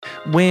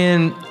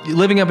when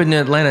living up in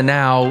Atlanta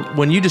now,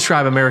 when you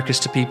describe Americus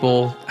to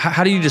people,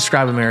 how do you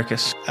describe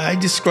Americus? I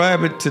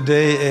describe it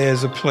today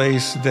as a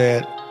place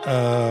that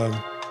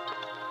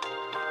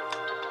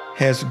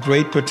has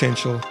great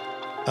potential.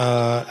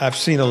 I've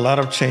seen a lot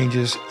of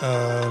changes.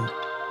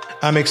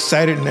 I'm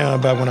excited now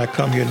about when I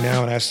come here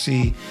now and I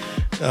see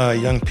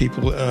young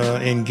people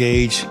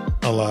engage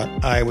a lot.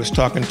 I was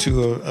talking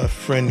to a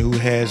friend who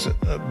has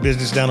a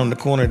business down on the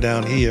corner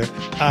down here.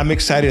 I'm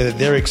excited that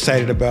they're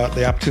excited about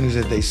the opportunities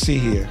that they see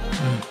here.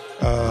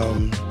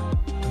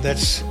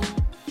 That's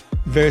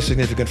very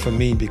significant for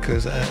me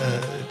because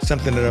it's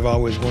something that I've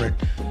always wanted.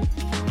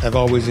 I've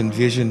always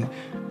envisioned.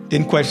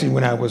 Didn't quite see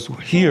when I was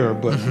here,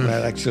 but when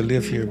I actually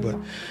live here. But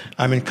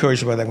I'm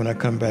encouraged by that when I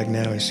come back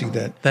now and see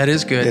that. That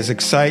is good. There's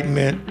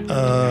excitement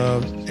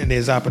and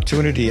there's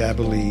opportunity, I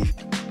believe.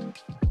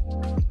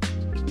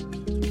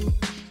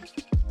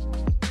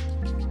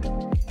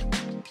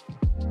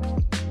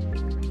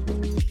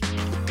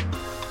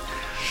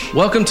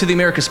 Welcome to the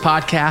Americus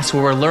podcast,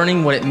 where we're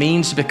learning what it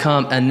means to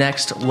become a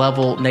next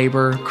level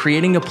neighbor,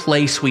 creating a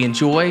place we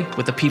enjoy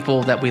with the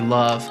people that we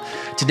love.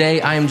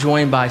 Today, I am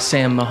joined by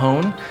Sam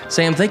Mahone.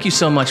 Sam, thank you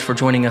so much for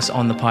joining us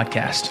on the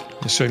podcast.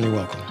 You're certainly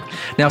welcome.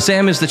 Now,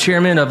 Sam is the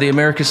chairman of the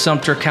Americus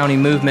Sumter County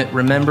Movement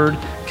Remembered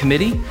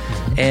Committee.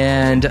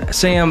 And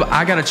Sam,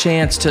 I got a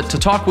chance to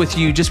talk with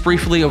you just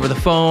briefly over the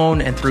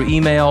phone and through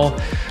email.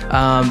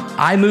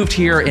 I moved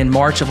here in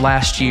March of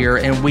last year,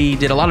 and we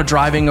did a lot of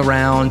driving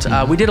around.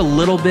 We did a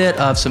little bit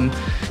of some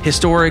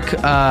historic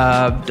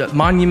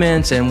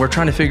monuments, and we're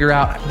trying to figure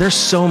out, there's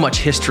so much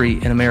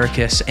history in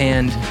Americus.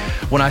 And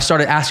when I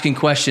started asking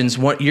questions,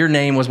 your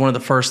name was one of the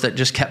first that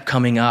just kept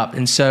coming up.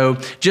 And so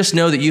just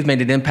know that you've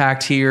made an impact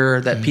here,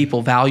 that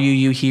people value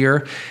you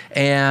here.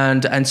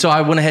 And so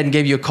I went ahead and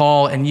gave you a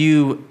call, and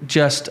you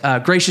just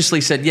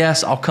graciously said,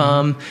 yes, I'll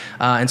come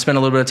and spend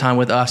a little bit of time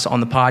with us on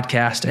the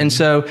podcast. And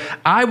so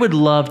I would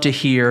love to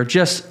hear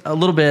just a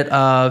little bit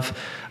of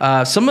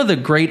some of the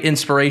great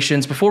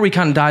inspirations. Before we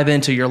kind of dive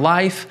into your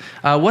life,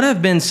 what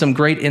have been some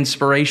great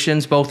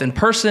inspirations, both in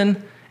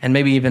person and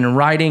maybe even in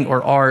writing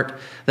or art,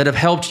 that have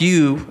helped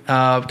you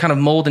kind of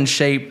mold and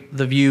shape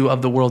the view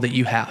of the world that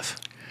you have?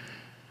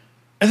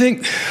 I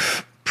think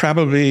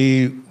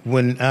probably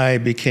when I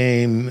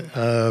became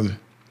a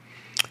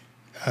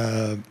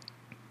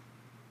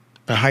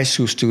high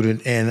school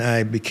student and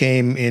I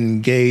became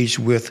engaged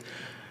with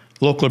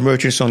local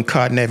merchants on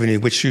Cotton Avenue,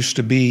 which used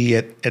to be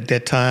at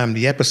that time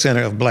the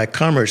epicenter of black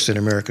commerce in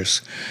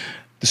Americus.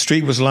 The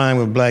street was lined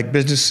with black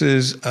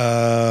businesses,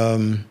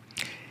 and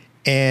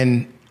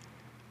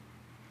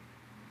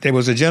there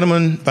was a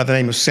gentleman by the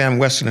name of Sam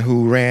Weston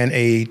who ran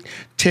a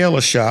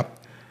tailor shop.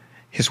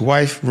 His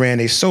wife ran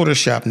a soda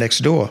shop next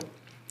door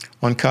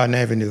on Cotton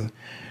Avenue.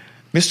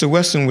 Mr.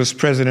 Weston was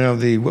president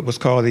of what was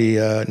called the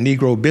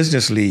Negro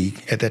Business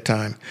League at that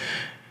time.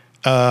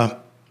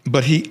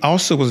 But he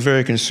also was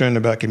very concerned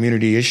about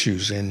community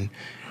issues, and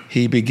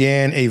he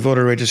began a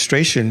voter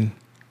registration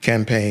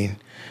campaign.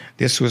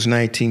 This was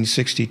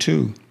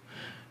 1962.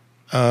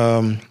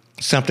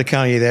 Sumter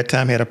County at that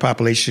time had a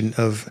population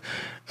of,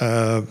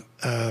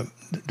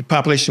 the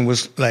population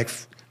was like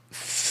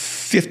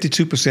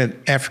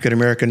 52% African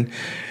American,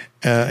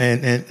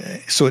 and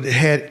so it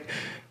had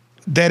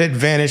that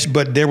advantage,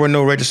 but there were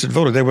no registered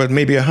voters. There were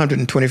maybe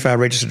 125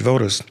 registered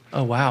voters.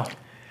 Oh, wow.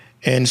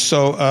 And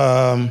so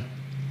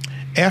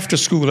after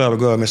school, I would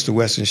go to Mr.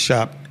 Weston's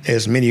shop,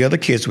 as many other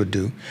kids would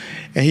do,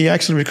 and he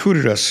actually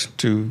recruited us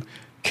to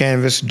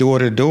canvass door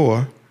to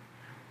door,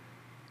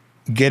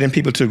 getting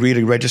people to agree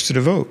to register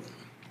to vote.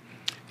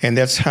 And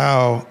that's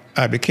how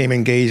I became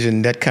engaged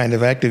in that kind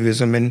of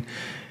activism,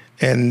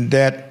 and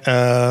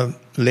that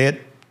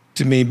led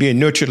to me being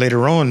nurtured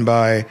later on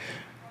by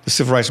the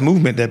civil rights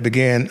movement that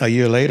began a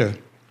year later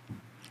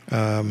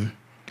in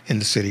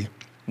the city.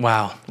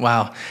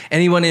 Wow.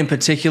 Anyone in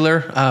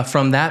particular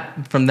from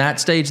that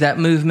stage, that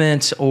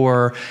movement,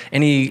 or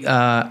any?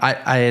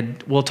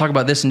 We'll talk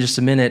about this in just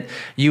a minute.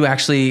 You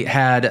actually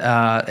had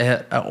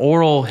an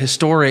oral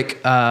historic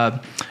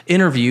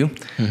interview,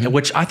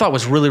 which I thought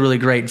was really, really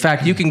great. In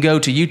fact, you can go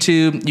to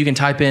YouTube. You can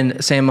type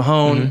in Sam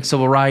Mahone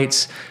Civil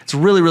Rights. It's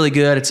really, really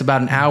good. It's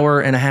about an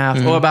hour and a half,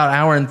 or about an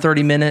hour and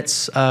 30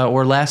 minutes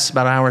or less,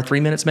 about an hour and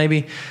 3 minutes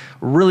maybe.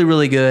 Really,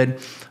 really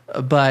good.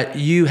 But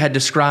you had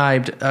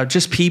described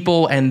just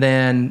people, and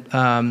then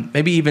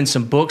maybe even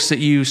some books that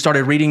you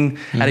started reading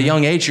at a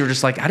young age. You were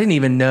just like, I didn't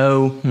even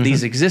know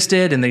these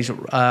existed. And these,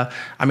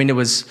 it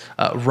was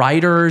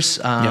writers.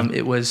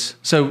 It was,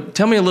 so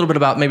tell me a little bit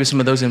about maybe some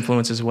of those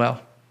influences as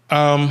well.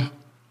 Well,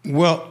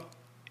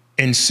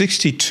 in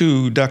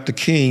 1962, Dr.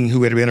 King,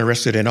 who had been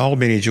arrested in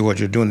Albany,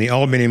 Georgia, during the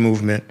Albany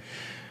movement,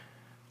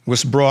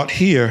 was brought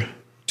here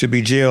to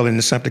be jailed in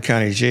the Sumter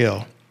County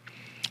Jail.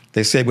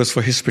 They said it was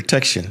for his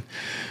protection.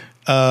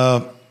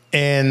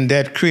 And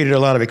that created a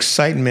lot of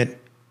excitement,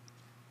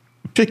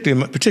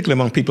 particularly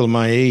among people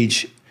my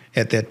age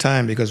at that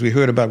time, because we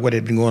heard about what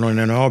had been going on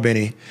in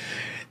Albany,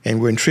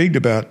 and we're intrigued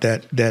about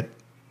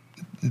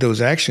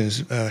those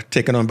actions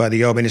taken on by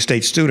the Albany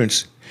State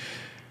students.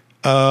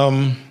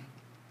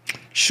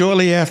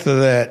 Shortly after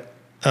that,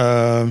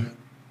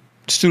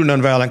 Student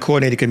Nonviolent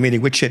Coordinating Committee,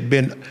 which had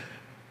been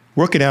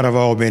working out of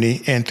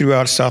Albany and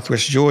throughout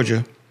Southwest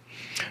Georgia,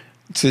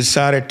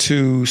 decided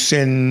to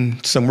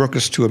send some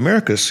workers to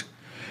Americus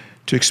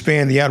to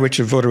expand the outreach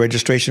of voter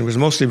registration. It was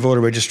mostly voter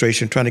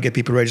registration, trying to get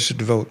people registered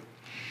to vote.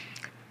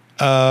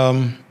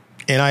 And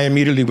I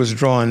immediately was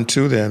drawn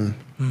to them.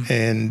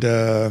 And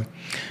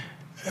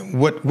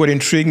what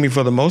intrigued me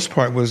for the most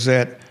part was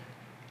that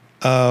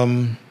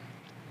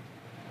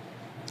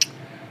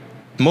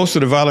most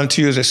of the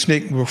volunteers at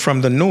SNCC were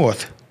from the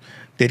North.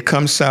 They'd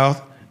come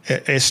south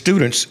as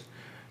students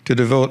to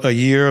devote a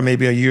year, or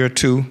maybe a year or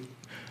two,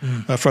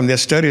 from their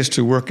studies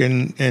to work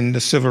in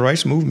the civil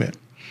rights movement.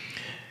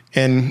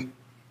 And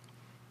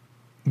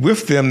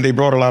with them, they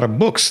brought a lot of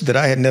books that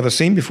I had never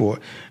seen before.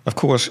 Of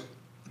course,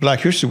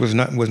 Black history was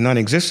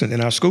non-existent in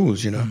our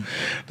schools.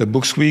 The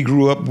books we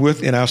grew up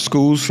with in our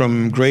schools,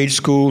 from grade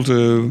school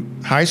to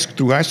high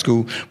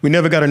school, we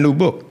never got a new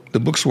book. The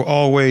books were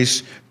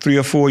always 3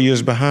 or 4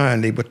 years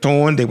behind. They were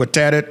torn, they were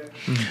tattered,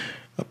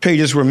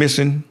 pages were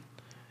missing,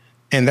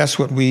 and that's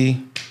what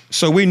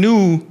So we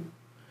knew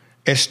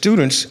as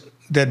students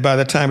that by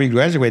the time we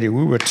graduated,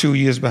 we were 2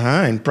 years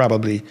behind,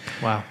 probably.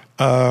 Wow.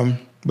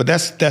 But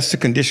that's the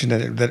condition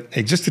that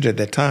existed at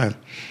that time.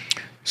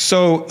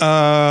 So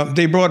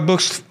they brought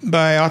books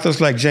by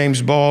authors like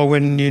James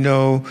Baldwin,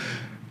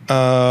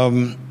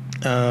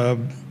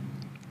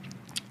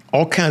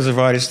 all kinds of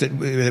artists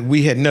that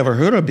we had never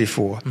heard of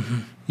before,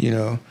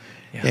 Yeah.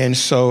 And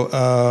so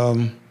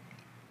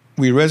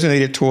we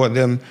resonated toward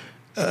them.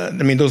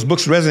 Those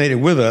books resonated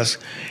with us,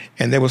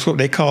 and there was what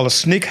they call a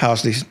SNCC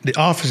house, the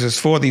offices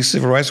for these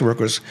civil rights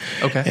workers.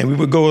 Okay. And we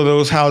would go to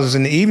those houses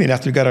in the evening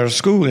after we got out of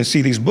school and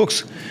see these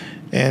books,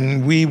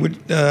 and we would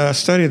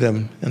study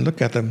them and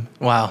look at them.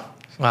 Wow.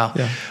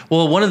 Yeah.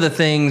 Well, one of the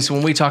things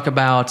when we talk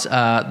about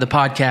the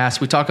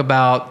podcast, we talk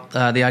about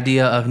the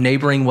idea of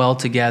neighboring well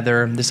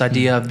together, this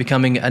idea of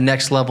becoming a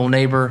next level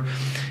neighbor.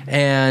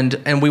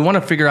 And we want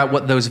to figure out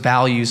what those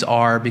values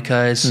are,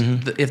 because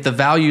if the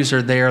values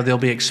are there, they'll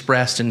be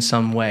expressed in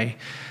some way.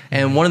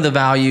 And one of the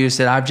values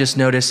that I've just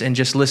noticed in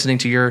just listening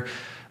to your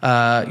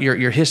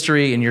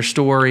history and your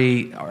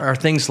story are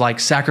things like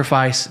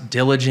sacrifice,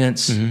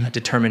 diligence,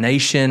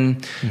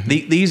 determination.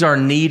 These are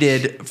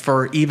needed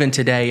for even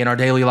today in our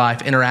daily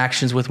life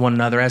interactions with one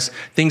another as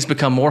things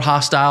become more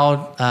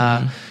hostile,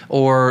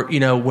 or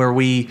where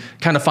we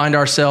kind of find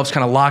ourselves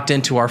kind of locked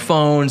into our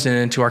phones and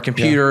into our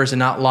computers and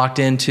not locked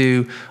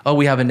into,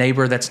 we have a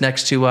neighbor that's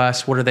next to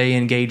us. What are they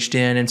engaged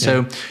in? And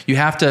so you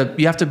have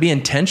to be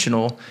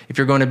intentional if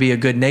you're going to be a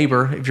good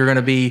neighbor, if you're going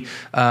to be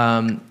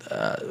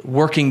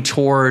working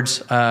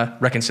towards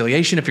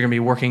reconciliation, if you're going to be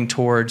working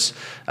towards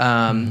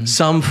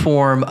some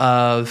form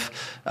of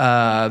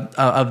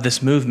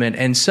this movement.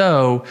 And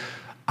so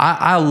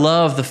I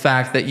love the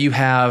fact that you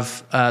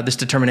have this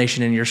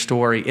determination in your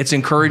story. It's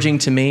encouraging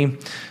to me.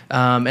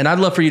 And I'd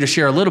love for you to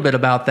share a little bit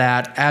about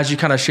that as you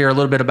kind of share a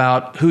little bit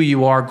about who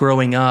you are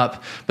growing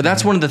up. But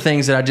that's one of the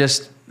things that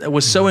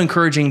was so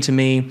encouraging to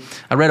me.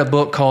 I read a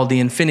book called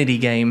The Infinity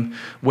Game,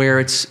 where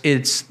it's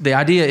the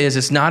idea is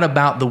it's not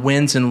about the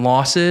wins and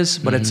losses,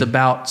 but it's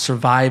about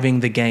surviving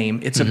the game.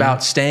 It's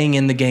about staying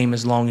in the game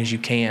as long as you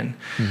can.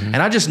 And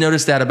I just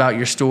noticed that about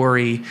your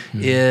story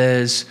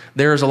is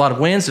there's a lot of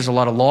wins, there's a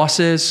lot of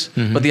losses,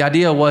 but the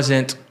idea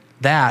wasn't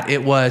that.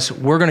 It was,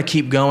 we're going to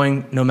keep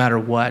going no matter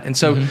what. And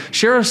so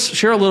share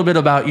a little bit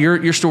about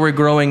your story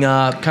growing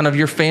up, kind of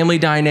your family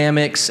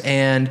dynamics,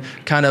 and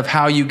kind of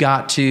how you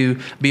got to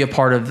be a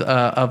part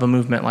of a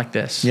movement like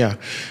this. Yeah.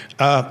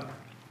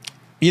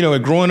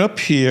 Growing up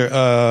here,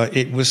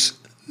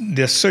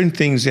 there's certain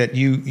things that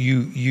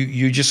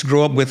you just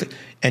grow up with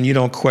and you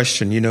don't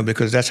question,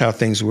 because that's how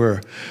things were.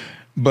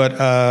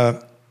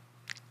 But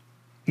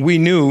we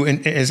knew,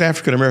 and as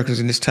African Americans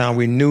in this town,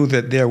 we knew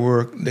that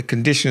the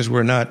conditions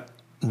were not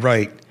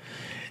right,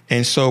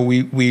 and so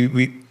we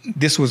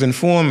this was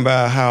informed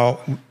by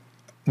how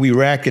we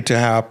reacted to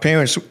how our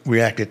parents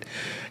reacted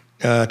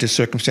to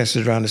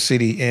circumstances around the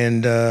city,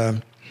 and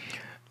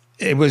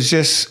it was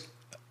just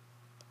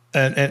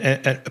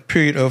a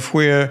period of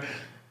where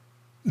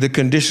the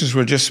conditions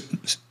were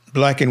just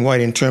black and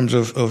white in terms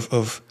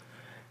of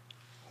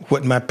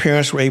what my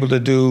parents were able to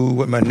do,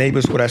 what my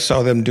neighbors, what I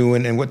saw them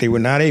doing, and what they were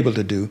not able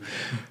to do.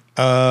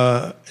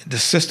 The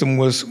system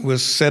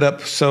was set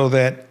up so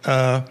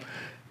that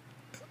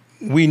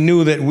we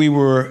knew that we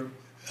were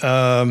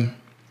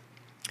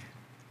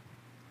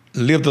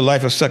lived a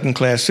life of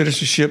second-class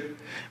citizenship,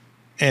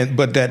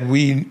 but that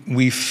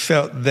we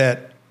felt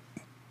that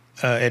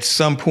at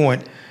some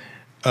point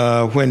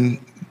when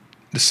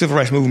the civil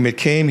rights movement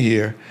came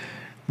here,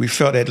 we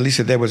felt at least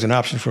that there was an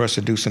option for us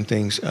to do some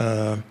things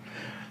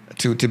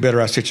to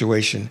better our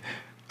situation.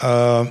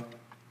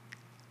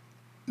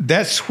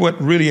 That's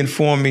what really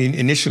informed me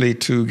initially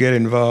to get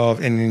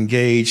involved and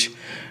engage,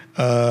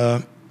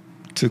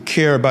 to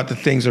care about the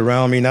things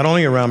around me, not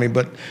only around me,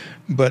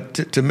 but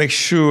to make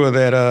sure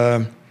that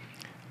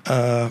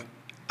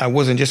I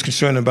wasn't just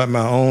concerned about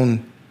my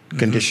own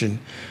condition.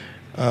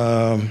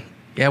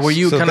 Yeah, were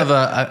you kind of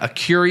a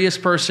curious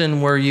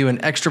person? Were you an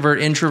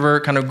extrovert,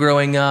 introvert, kind of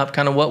growing up?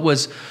 Kind of what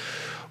was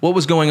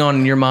going on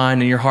in your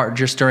mind and your heart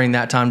just during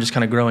that time, just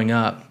kind of growing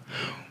up?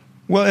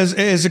 Well,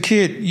 as a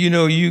kid,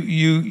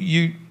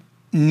 you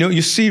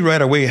see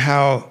right away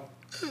how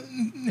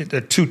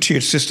the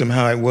two-tiered system,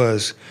 how it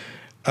was,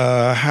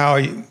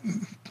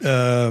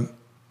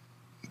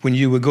 when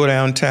you would go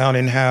downtown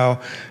and how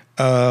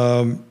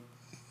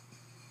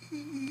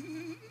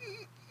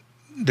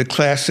the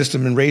class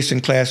system and race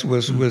and class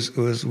was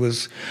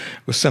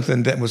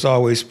something that was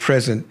always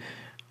present.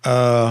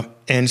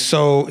 And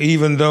so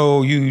even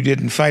though you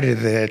didn't fight it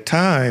at that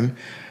time,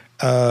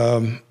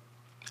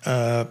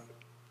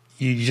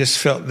 you just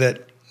felt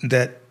that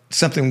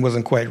something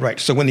wasn't quite right.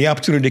 So when the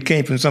opportunity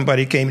came from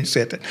somebody came and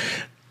said that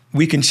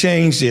we can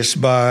change this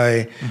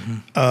by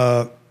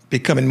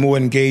becoming more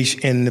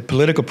engaged in the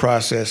political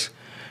process,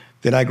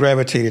 then I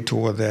gravitated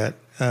toward that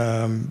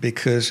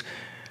because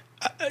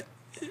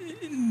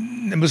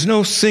there was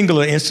no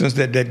singular instance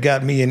that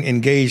got me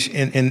engaged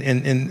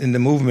in the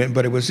movement,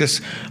 but it was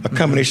just a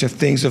combination of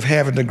things of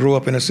having to grow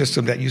up in a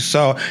system that you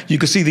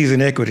could see these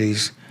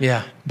inequities,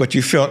 but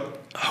you felt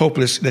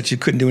hopeless that you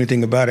couldn't do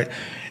anything about it.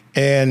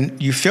 And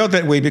you felt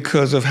that way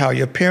because of how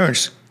your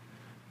parents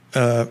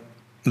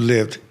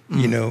lived,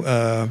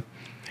 and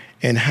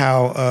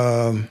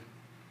how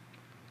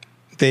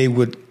they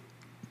would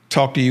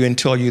talk to you and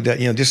tell you that,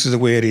 this is the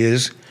way it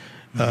is.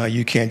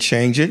 You can't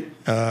change it.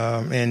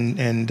 But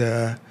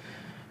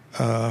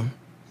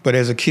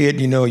as a kid,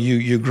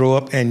 you grow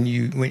up and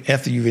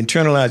after you've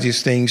internalized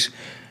these things,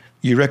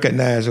 you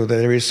recognize that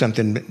there is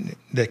something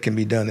that can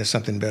be done. There's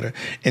something better.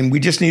 And we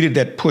just needed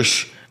that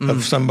push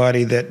of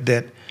somebody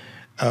that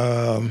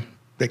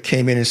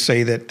came in and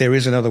say that there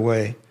is another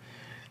way.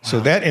 Wow. So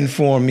that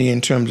informed me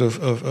in terms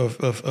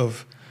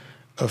of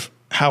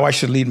how I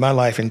should lead my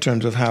life, in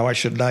terms of how I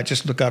should not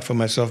just look out for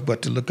myself,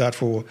 but to look out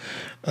for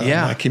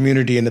my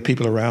community and the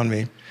people around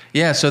me.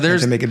 Yeah, so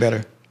to make it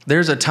better.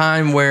 There's a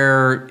time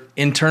where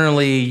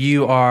internally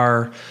you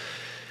are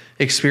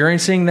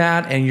experiencing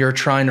that and you're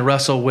trying to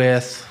wrestle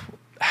with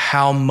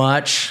how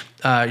much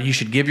you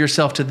should give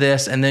yourself to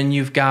this, and then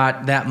you've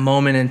got that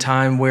moment in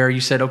time where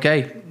you said,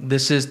 "Okay,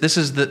 this is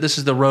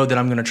the road that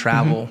I'm going to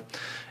travel."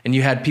 And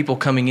you had people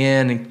coming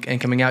in and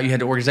coming out. You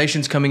had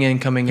organizations coming in,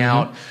 coming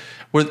out.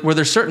 Were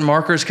there certain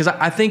markers? Because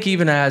I think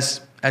even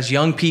as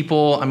young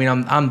people, I mean,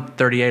 I'm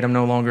 38. I'm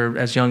no longer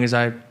as young as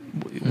I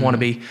want to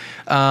be.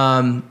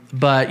 But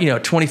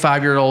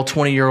 25-year-old,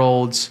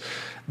 20-year-olds,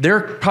 they're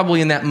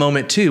probably in that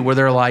moment too, where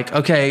they're like,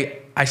 okay,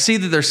 I see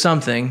that there's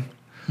something,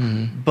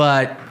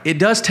 but it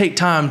does take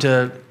time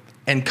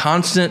and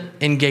constant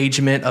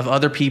engagement of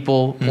other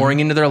people pouring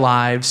into their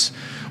lives.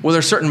 Were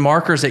there certain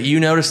markers that you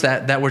noticed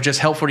that were just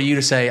helpful to you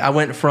to say, I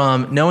went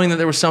from knowing that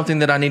there was something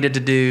that I needed to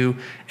do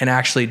and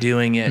actually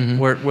doing it?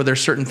 Were there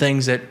certain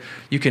things that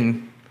you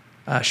can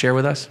share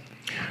with us?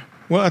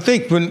 Well, I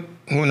think when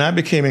I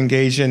became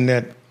engaged in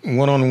that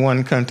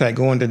one-on-one contact,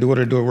 going to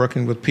door-to-door,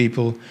 working with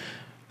people,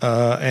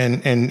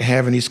 and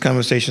having these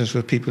conversations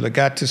with people, I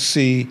got to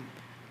see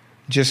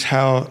just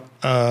how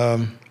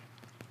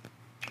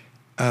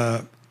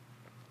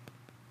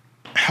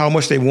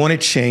much they wanted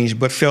change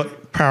but felt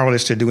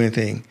powerless to do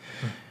anything.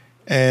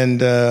 And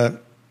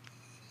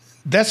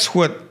that's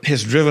what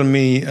has driven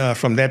me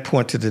from that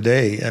point to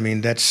today. I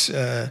mean, that's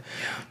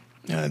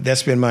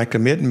been my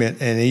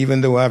commitment. And even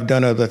though I've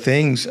done other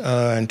things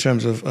in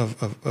terms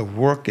of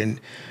work, and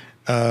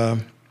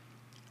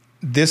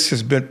this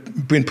has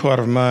been part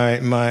of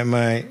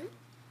my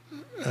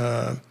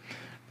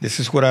this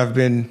is what I've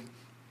been,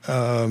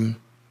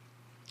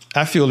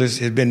 I feel has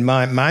been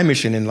my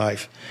mission in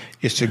life,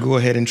 is to go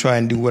ahead and try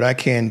and do what I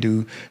can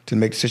do to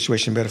make the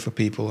situation better for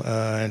people,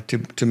 and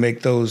to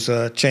make those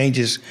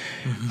changes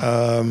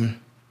that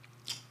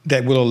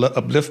will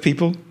uplift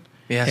people,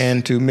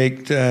 and to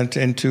make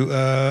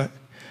to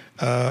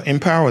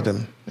empower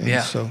them.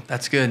 And so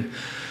that's good.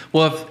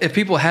 Well, if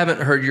people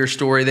haven't heard your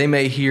story, they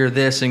may hear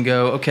this and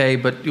go, okay,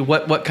 but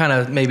what kind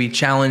of maybe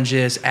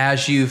challenges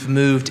as you've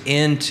moved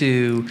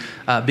into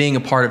being a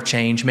part of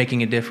change,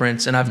 making a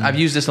difference? And I've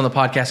used this on the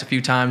podcast a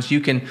few times.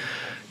 You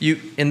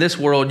in this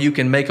world, you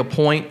can make a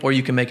point or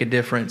you can make a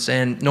difference.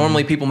 And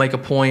normally people make a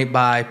point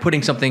by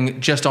putting something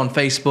just on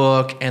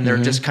Facebook, and they're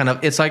just kind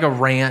of, it's like a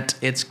rant.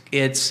 It's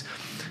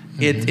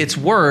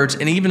words,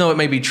 and even though it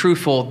may be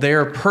truthful,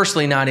 they're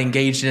personally not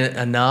engaged in it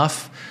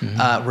enough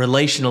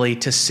relationally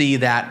to see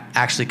that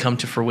actually come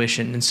to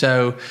fruition. And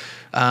so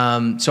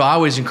I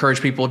always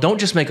encourage people, don't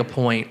just make a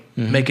point,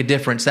 make a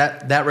difference.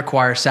 That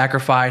requires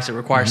sacrifice. It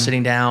requires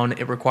sitting down.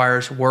 It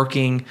requires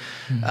working.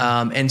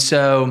 And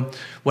so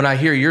when I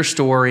hear your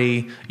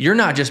story, you're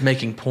not just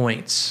making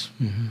points.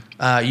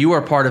 You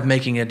are part of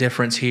making a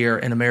difference here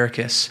in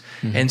Americus.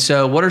 And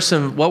so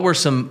what were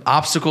some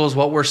obstacles?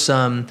 What were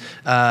some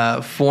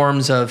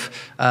forms of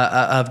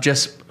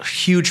just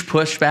huge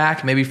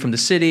pushback, maybe from the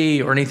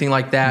city or anything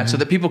like that, so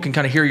that people can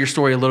kind of hear your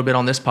story a little bit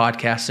on this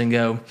podcast and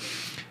go,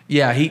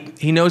 yeah,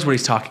 he knows what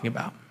he's talking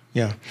about.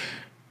 Yeah.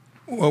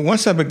 Well,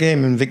 once I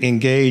became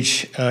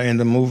engaged in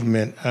the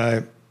movement,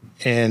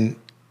 and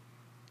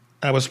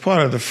I was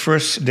part of the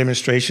first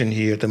demonstration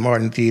here at the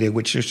Martin Theater,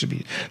 which used to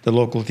be the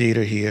local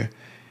theater here.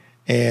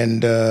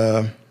 And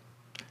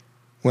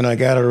when I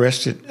got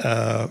arrested,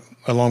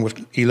 along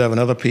with 11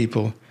 other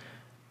people,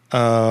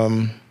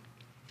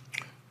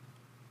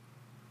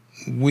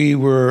 we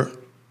were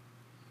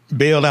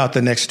bailed out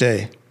the next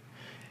day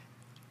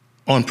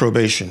on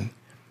probation.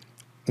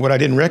 What I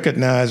didn't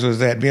recognize was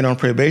that being on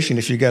probation,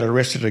 if you got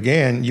arrested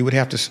again, you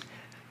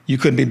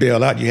couldn't be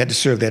bailed out. You had to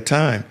serve that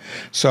time.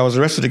 So I was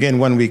arrested again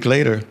 1 week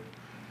later,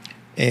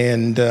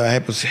 and I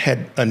had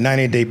a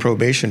 90-day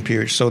probation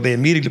period. So they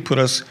immediately put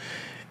us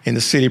in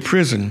the city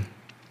prison.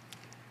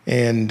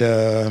 And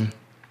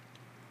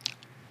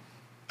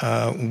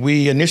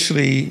we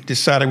initially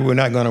decided we were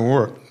not going to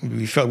work.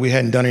 We felt we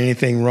hadn't done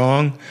anything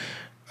wrong.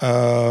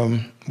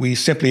 We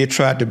simply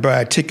tried to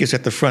buy tickets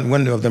at the front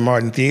window of the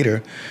Martin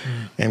Theater,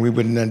 and we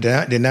were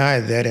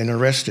denied that and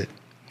arrested.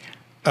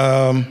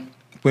 When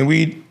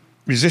we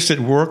resisted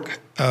work,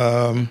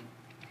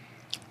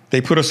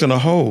 they put us in a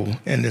hole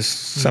in this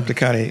Sumter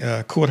County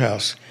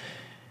courthouse.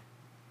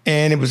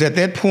 And it was at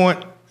that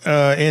point,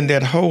 in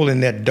that hole, in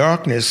that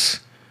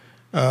darkness,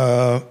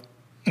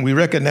 we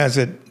recognized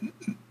that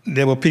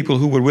there were people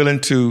who were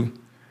willing to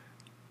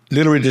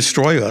literally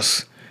destroy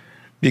us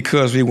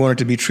because we wanted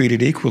to be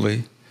treated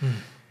equally.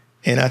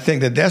 And I think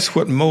that that's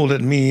what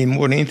molded me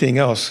more than anything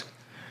else,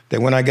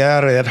 that when I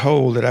got out of that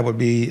hole, that I would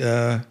be,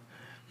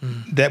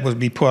 that would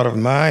be part of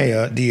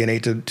my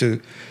DNA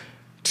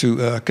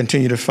to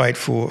continue to fight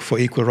for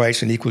equal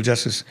rights and equal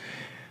justice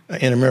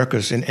in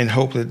Americus, and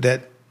hope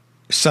that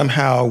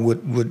somehow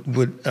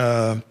would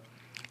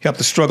help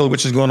the struggle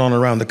which is going on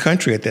around the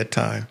country at that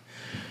time.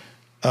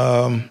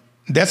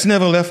 That's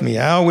never left me.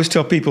 I always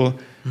tell people,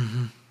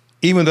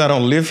 even though I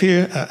don't live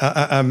here,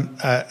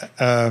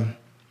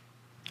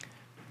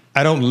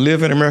 I don't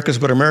live in Americus,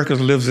 but Americus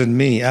lives in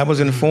me. I was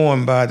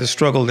informed by the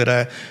struggle that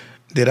I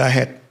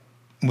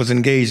was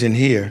engaged in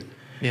here.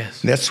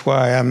 Yes. That's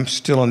why I'm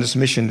still on this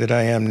mission that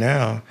I am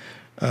now.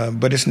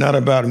 But it's not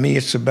about me.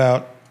 It's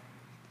about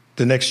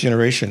the next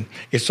generation.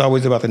 It's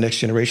always about the next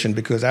generation,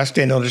 because I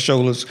stand on the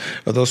shoulders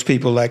of those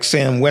people like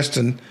Sam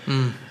Weston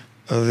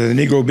of the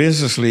Negro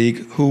Business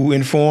League, who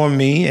informed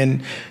me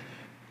and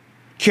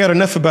cared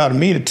enough about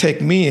me to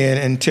take me in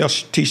and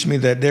teach me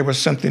that there was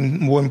something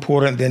more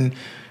important than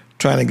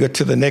trying to get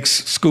to the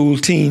next school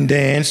teen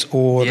dance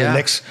or the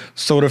next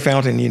soda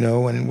fountain,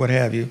 and what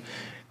have you.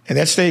 And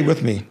that stayed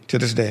with me to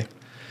this day.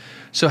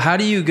 So how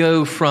do you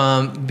go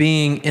from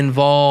being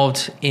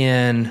involved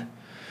in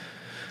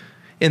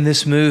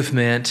this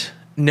movement,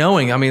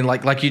 knowing, I mean,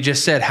 like you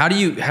just said, how do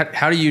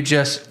you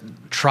just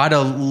try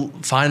to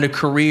find a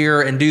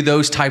career and do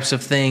those types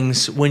of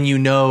things when you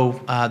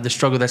know the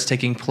struggle that's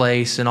taking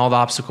place and all the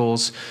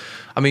obstacles?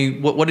 I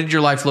mean, what did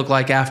your life look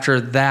like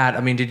after that?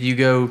 I mean, did you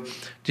go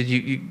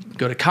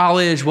to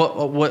college?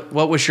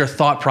 What was your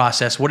thought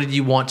process? What did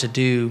you want to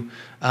do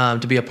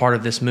to be a part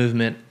of this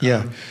movement?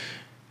 Yeah.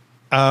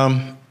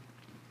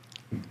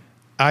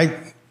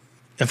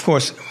 Of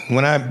course,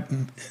 when I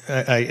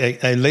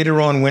later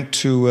on went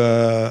to,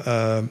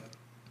 when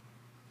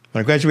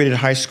I graduated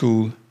high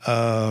school,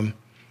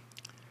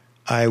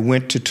 I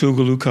went to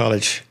Tougaloo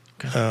College,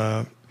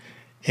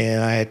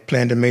 and I had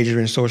planned to major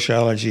in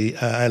sociology.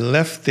 I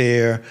left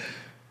there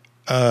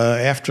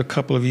after a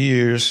couple of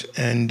years,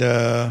 and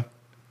I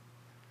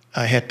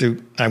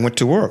went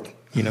to work,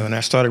 and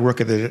I started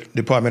work at the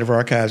Department of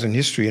Archives and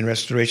History and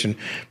Restoration,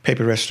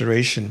 paper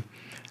restoration.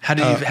 How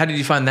did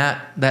you find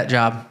that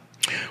job?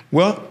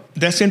 Well,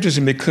 that's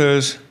interesting,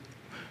 because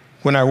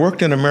when I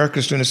worked in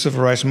Americus during the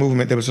Civil Rights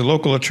Movement, there was a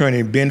local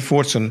attorney, Ben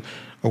Fortson,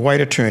 a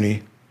white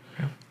attorney,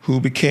 who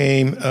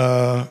became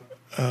a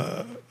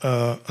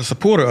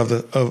supporter of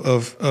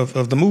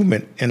the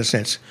movement, in a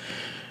sense.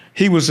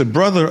 He was the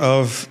brother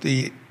of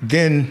the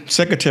then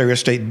Secretary of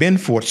State, Ben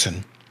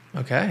Fortson.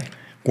 Okay.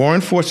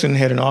 Warren Fortson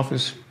had an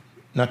office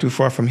not too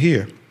far from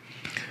here.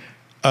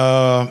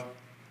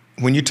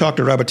 When you talk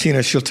to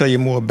Robertina, she'll tell you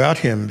more about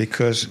him,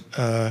 because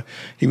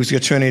he was the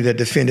attorney that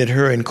defended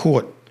her in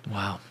court.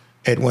 Wow.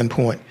 At one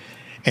point.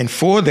 And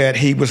for that,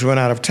 he was run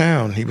out of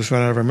town. He was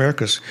run out of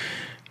Americus.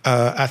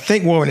 I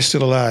think Warren is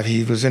still alive.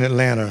 He was in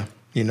Atlanta.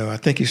 I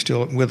think he's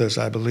still with us,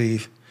 I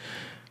believe.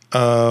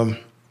 But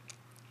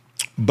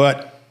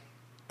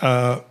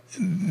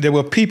there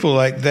were people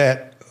like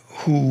that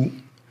who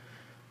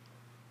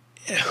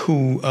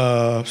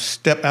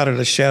stepped out of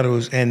the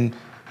shadows and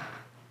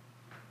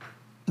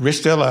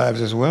risked their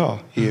lives as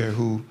well here,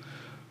 who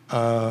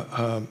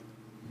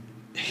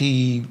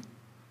he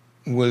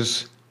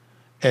was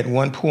at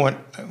one point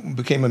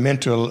became a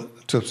mentor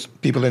to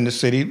people in the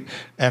city,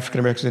 African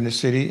Americans in the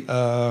city,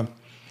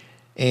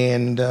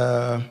 and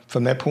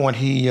from that point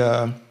he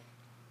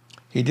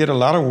did a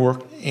lot of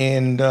work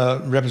and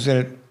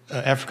represented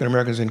African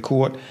Americans in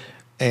court,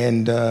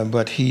 and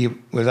but he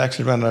was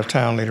actually run out of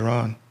town later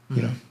on.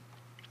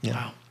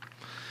 Yeah.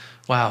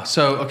 Wow.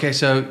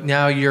 So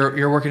now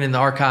you're working in the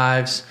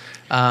archives.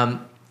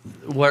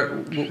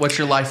 What's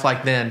your life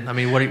like then? I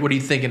mean, what are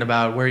you thinking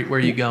about? Where are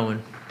you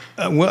going?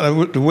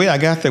 The way I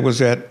got there was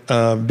that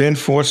Ben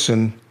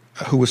Forson,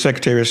 who was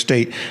Secretary of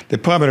State, the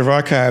Department of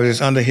Archives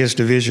is under his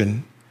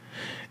division.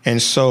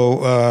 And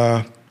so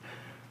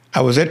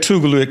I was at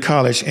Tougaloo at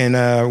college, and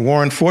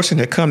Warren Forson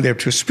had come there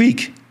to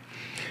speak.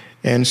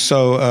 And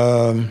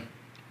so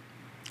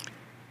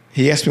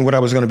he asked me what I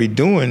was going to be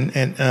doing,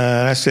 and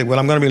I said, well,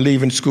 I'm going to be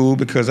leaving school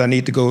because I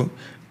need to go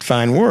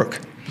find work.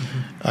 Mm-hmm.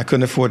 I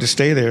couldn't afford to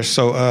stay there.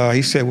 So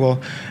he said, well,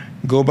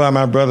 go by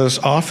my brother's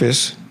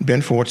office,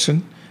 Ben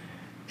Forson.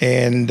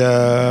 And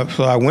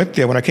so I went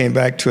there when I came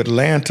back to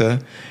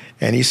Atlanta,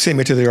 and he sent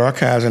me to the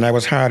archives, and I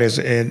was hired as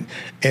a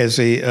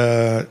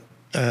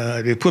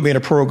they put me in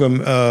a program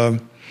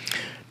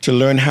to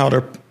learn how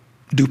to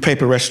do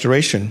paper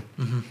restoration.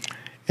 Mm-hmm.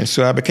 And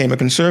so I became a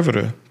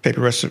conservator,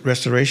 paper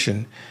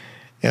restoration.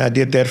 And I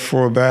did that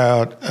for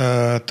about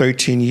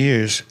 13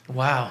 years.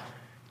 Wow.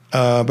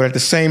 But at the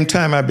same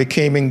time, I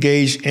became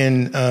engaged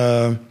in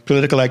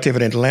political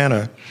activity in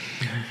Atlanta.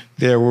 Mm-hmm.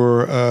 There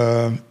were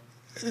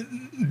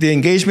the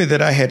engagement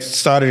that I had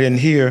started in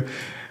here,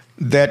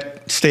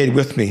 that stayed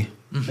with me.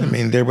 Mm-hmm. I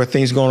mean, there were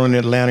things going on in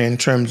Atlanta in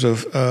terms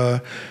of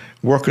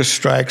workers'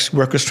 strikes,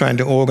 workers trying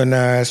to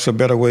organize for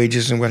better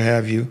wages and what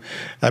have you.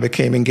 I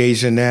became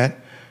engaged in that.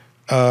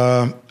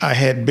 I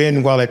had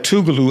been, while at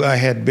Tougaloo, I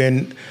had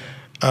been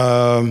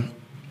an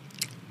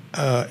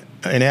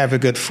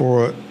advocate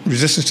for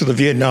resistance to the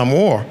Vietnam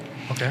War.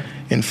 Okay.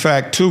 In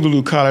fact,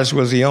 Tougaloo College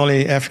was the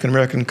only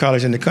African-American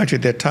college in the country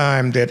at that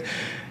time that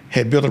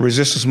had built a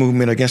resistance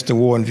movement against the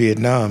war in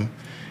Vietnam.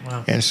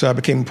 Wow. And so I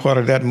became part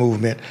of that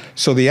movement.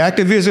 So the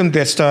activism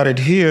that started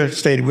here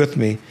stayed with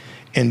me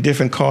in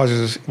different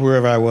causes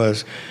wherever I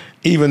was,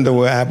 even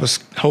though I was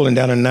holding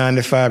down a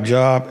 9-to-5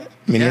 job.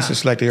 I mean, this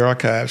is like the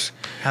archives.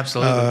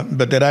 Absolutely.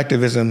 But that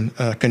activism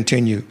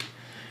continued.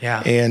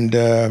 Yeah. And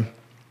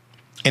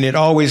it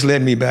always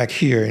led me back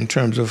here in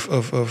terms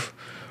of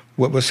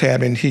what was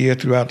happening here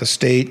throughout the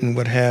state and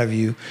what have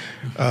you.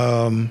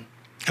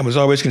 I was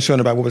always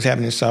concerned about what was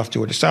happening in South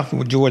Georgia. South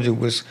Georgia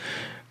was,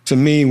 to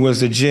me,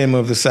 was the gem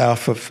of the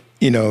South of,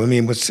 it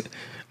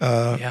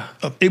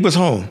was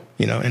home,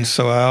 and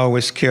so I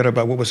always cared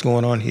about what was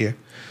going on here,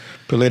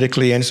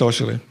 politically and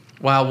socially.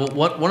 Wow.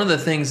 Well, one of the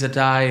things that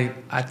I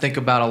think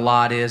about a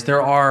lot is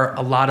there are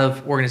a lot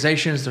of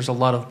organizations, there's a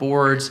lot of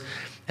boards,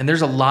 and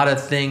there's a lot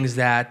of things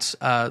that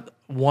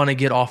want to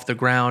get off the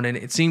ground. And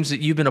it seems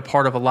that you've been a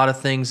part of a lot of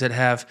things that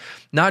have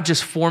not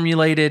just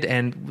formulated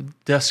and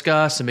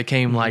discussed and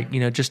became like,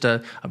 just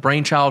a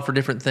brainchild for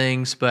different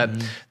things, but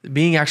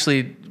being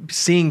actually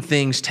seeing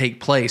things take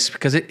place,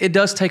 because it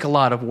does take a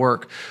lot of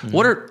work.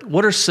 Mm-hmm.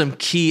 What are some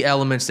key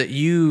elements that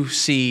you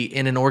see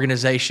in an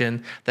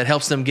organization that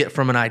helps them get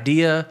from an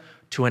idea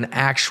to an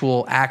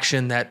actual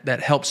action that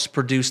helps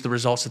produce the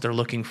results that they're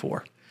looking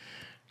for?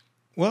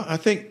 Well, I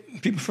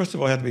think people, first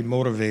of all, have to be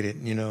motivated,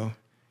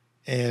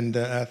 and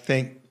I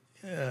think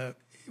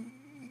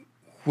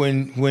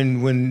when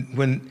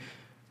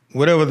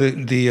whatever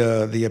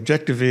the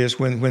objective is,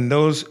 when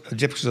those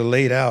objectives are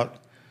laid out,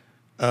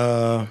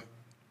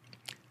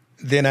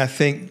 then I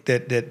think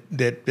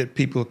that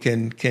people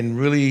can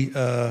really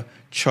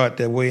chart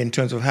their way in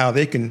terms of how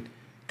they can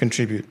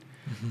contribute.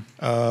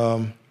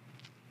 Mm-hmm.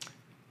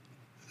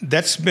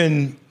 That's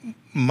been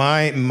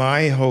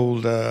my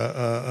whole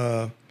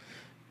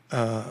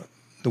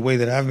the way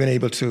that I've been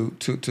able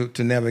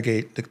to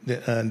navigate.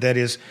 That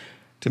is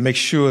to make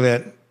sure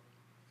that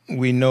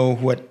we know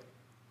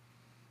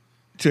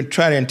to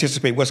try to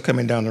anticipate what's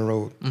coming down the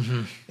road.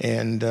 Mm-hmm.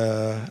 And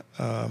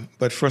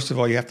but first of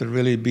all, you have to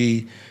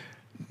really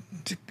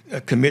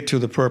commit to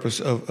the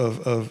purpose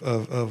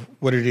of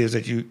what it is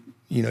that you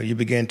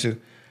begin to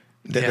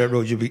that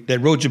road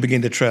you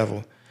begin to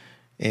travel,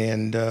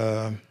 and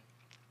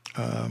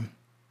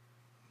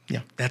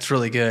yeah, that's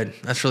really good.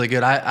 That's really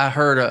good. I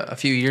heard a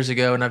few years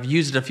ago, and I've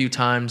used it a few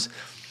times,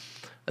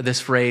 this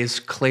phrase,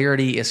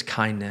 clarity is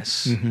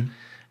kindness. Mm-hmm.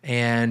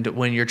 And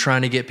when you're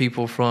trying to get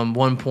people from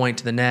one point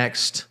to the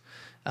next,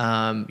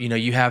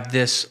 you have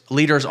this,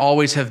 leaders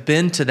always have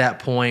been to that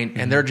point,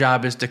 and their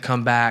job is to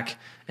come back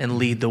and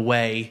lead the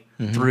way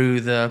through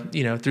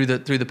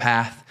the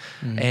path.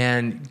 Mm-hmm.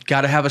 And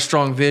got to have a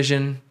strong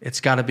vision. It's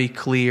got to be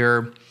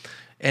clear.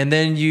 And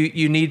then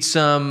you need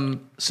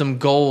some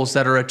goals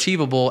that are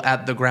achievable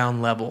at the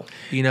ground level.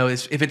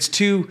 If it's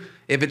too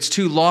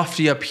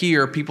lofty up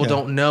here, people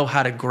don't know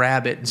how to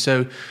grab it. And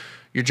so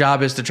your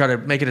job is to try to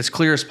make it as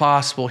clear as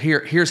possible.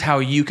 Here's how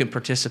you can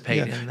participate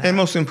in that. And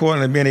most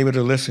importantly, being able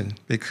to listen,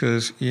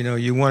 because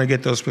you want to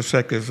get those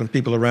perspectives from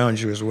people around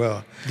you as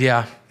well.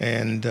 Yeah.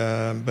 And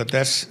but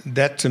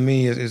that to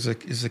me is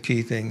a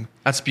key thing.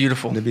 That's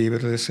beautiful. To be able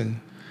to listen.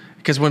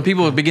 Because when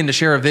people begin to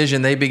share a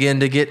vision, they begin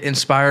to get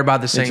inspired by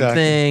the same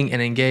thing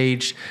and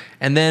engaged.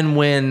 And then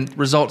when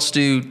results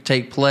do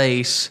take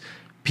place,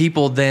 the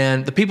people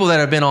that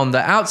have been on the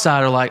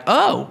outside are like,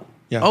 oh,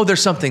 oh,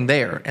 there's something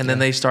there, and then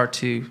they start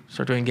to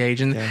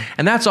engage, and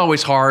that's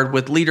always hard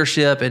with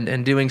leadership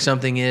and doing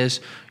something. Is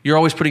you're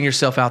always putting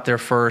yourself out there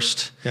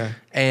first,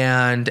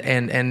 and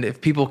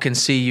if people can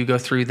see you go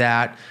through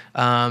that,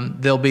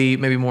 they'll be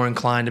maybe more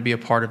inclined to be a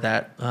part of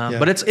that.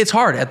 But it's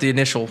hard at the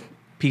initial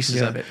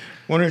pieces of it.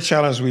 One of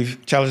the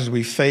challenges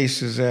we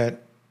face is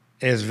that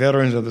as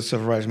veterans of the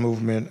civil rights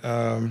movement,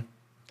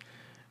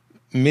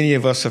 many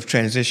of us have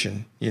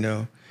transitioned,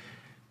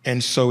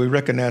 and so we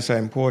recognize how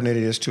important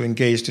it is to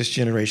engage this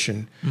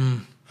generation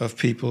of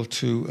people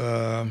to.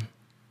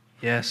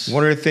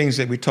 One of the things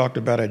that we talked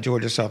about at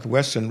Georgia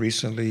Southwestern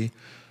recently,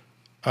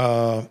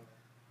 and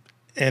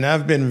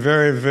I've been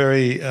very,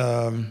 very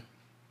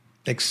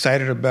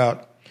excited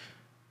about.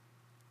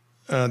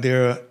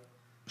 There are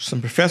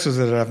some professors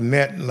that I've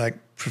met, like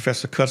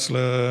Professor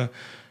Kutzler,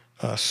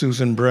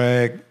 Susan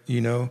Bragg,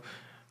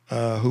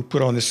 who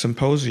put on this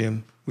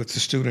symposium with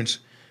the students,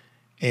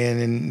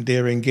 and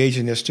they're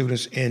engaging their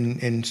students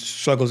in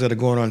struggles that are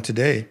going on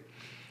today.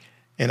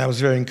 And I was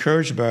very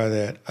encouraged by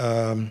that.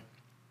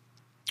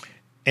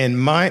 And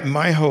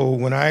my whole,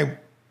 when I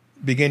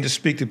began to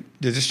speak to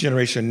this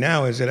generation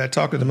now, is that I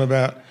talk to them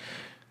about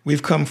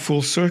we've come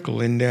full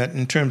circle in that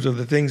in terms of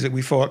the things that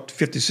we fought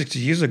 50, 60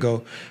 years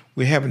ago,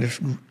 we're having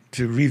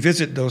to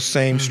revisit those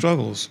same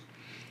struggles.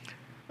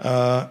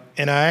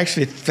 And I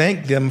actually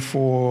thank them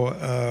for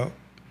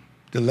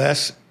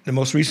the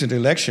most recent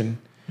election,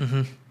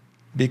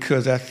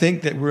 because I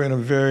think that we're in a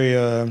very,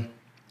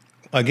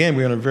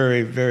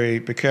 very, very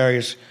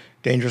precarious,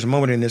 dangerous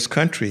moment in this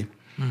country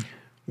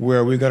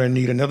where we're going to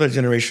need another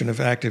generation of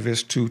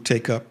activists to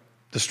take up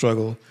the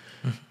struggle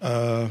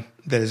that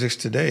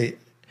exists today.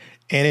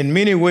 And in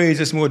many ways,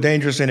 it's more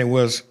dangerous than it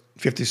was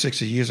 50,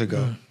 60 years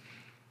ago.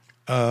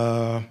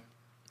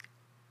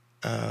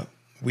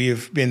 We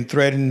have been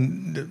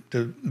threatened.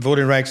 The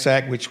Voting Rights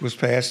Act, which was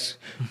passed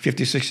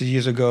 50, 60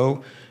 years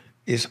ago,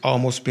 has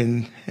almost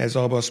been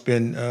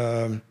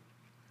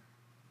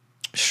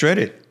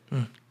shredded.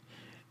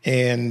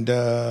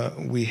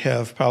 And we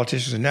have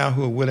politicians now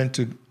who are willing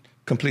to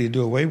completely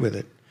do away with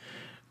it.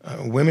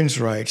 Women's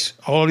rights,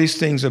 all of these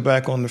things are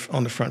back on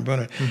the front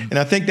burner. And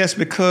I think that's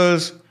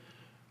because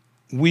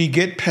we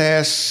get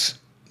past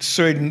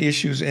certain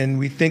issues and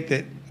we think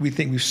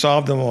we've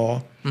solved them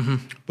all,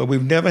 but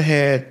we've never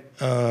had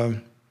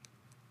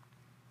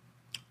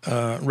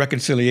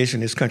reconciliation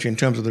in this country in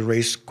terms of the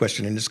race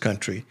question in this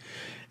country.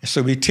 And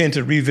so we tend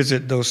to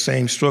revisit those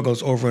same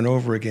struggles over and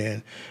over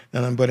again.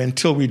 But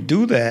until we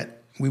do that,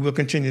 we will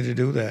continue to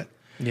do that.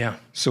 Yeah.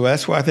 So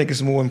that's why I think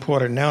it's more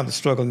important now. The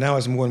struggle now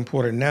is more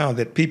important now,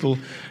 that people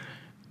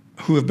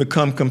who have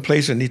become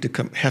complacent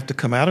have to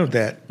come out of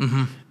that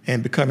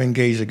and become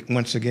engaged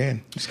once again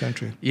in this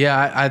country.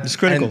 Yeah, it's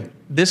critical. And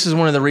this is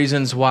one of the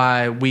reasons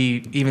why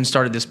we even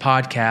started this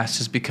podcast,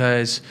 is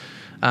because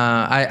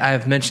I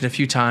have mentioned a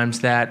few times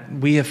that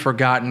we have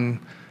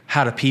forgotten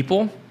how to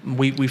people.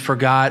 We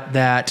forgot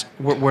that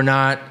we're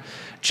not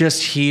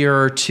just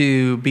here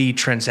to be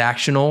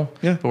transactional,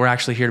 but we're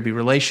actually here to be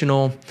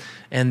relational,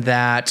 and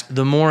that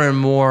the more and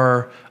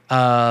more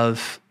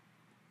of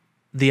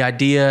the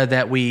idea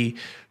that we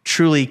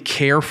truly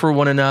care for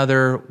one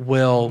another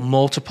will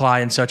multiply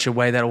in such a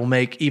way that it will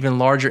make even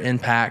larger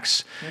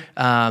impacts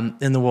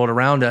in the world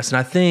around us. And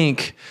I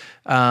think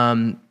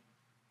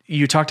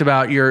you talked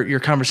about your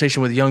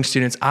conversation with young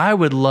students. I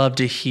would love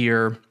to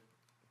hear,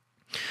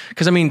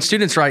 because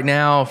students right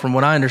now, from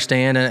what I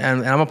understand,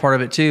 and I'm a part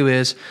of it too,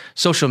 is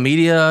social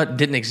media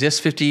didn't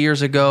exist 50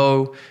 years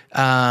ago.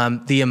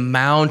 The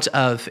amount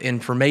of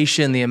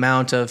information, the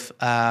amount of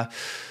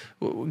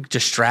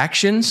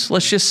distractions,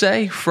 let's just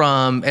say,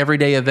 from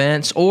everyday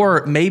events,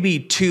 or maybe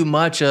too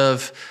much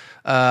of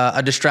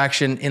a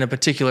distraction in a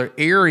particular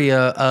area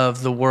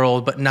of the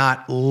world, but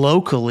not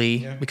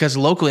locally, because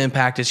local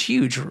impact is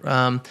huge.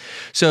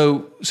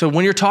 So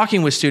when you're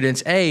talking with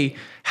students,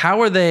 how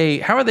are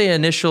they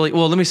initially?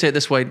 Well, let me say it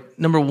this way.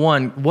 Number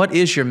one, what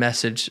is your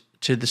message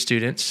to the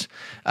students,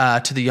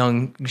 to the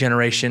young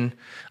generation?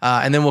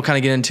 And then we'll kind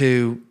of get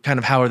into kind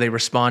of how are they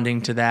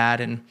responding to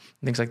that and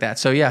things like that.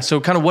 So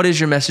kind of what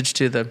is your message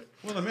to the?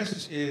 Well, the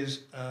message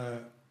is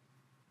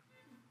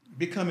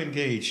become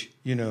engaged.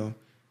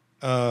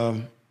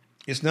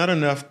 It's not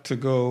enough to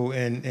go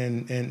and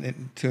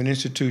to an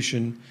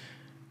institution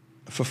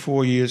for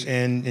 4 years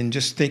and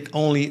just think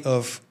only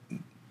of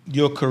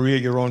your career,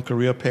 your own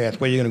career path,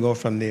 where you're going to go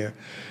from there.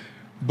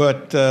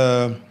 But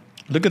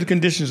look at the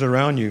conditions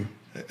around you.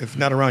 If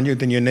not around you,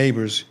 then your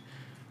neighbors.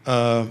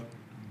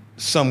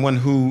 Someone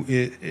who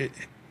is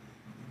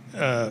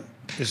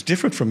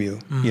different from you,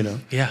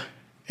 Yeah.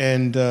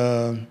 And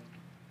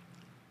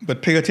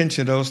but pay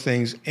attention to those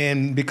things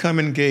and become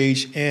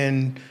engaged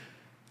and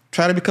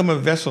try to become a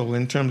vessel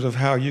in terms of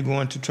how you're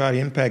going to try to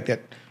impact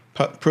that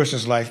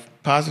person's life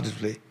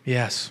positively.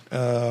 Yes.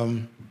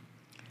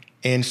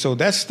 And so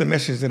that's the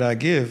message that I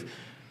give.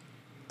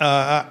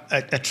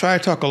 I try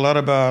to talk a lot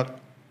about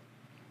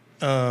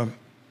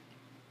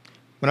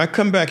when I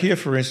come back here,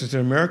 for instance, in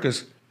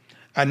Americus,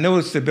 I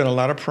noticed there's been a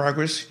lot of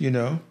progress,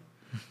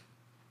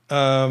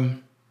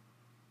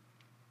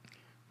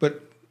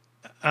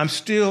 I'm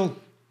still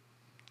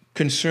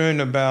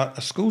concerned about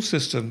a school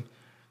system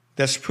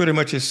that's pretty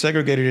much as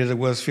segregated as it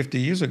was 50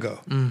 years ago.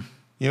 You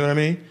know what I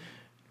mean?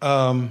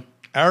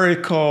 I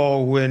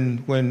recall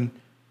when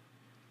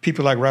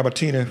people like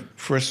Robertina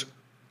first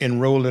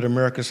enrolled at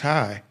Americus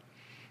High,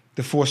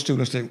 the 4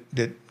 students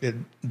that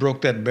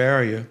broke that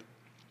barrier,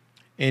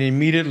 and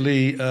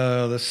immediately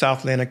the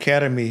Southland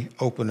Academy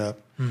opened up.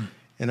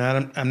 And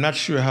I'm not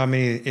sure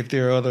if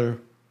there are other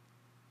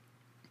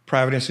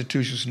private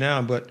institutions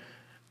now, but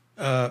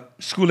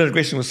school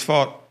integration was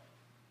fought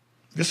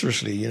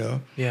viscerously, you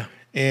know. Yeah.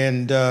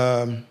 And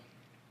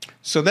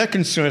so that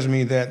concerns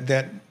me that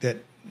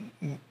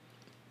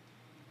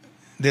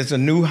there's a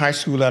new high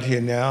school out here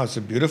now. It's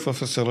a beautiful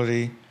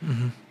facility,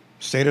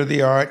 state of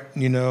the art,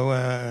 you know,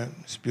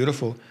 it's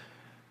beautiful.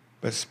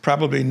 But it's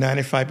probably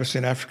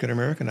 95% African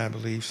American, I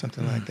believe,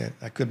 something like that.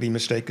 I could be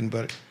mistaken,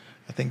 but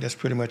I think that's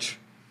pretty much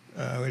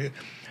what it is.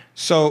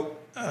 So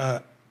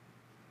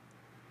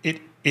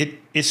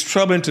it's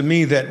troubling to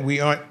me that we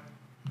aren't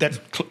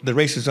the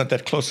races aren't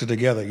that closer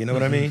together. You know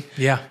what I mean?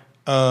 Yeah.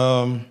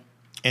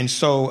 And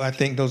so I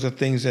think those are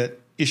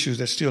issues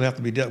that still have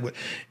to be dealt with.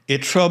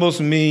 It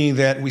troubles me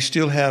that we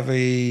still have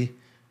a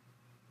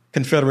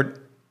Confederate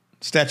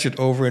statue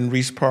over in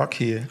Reese Park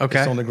here. Okay.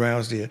 It's on the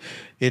grounds there.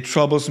 It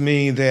troubles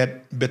me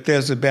that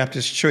Bethesda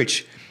Baptist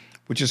Church,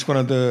 which is one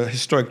of the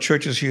historic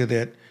churches here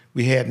that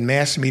we had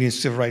mass meetings,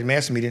 civil rights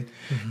mass meeting,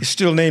 is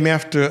still named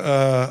after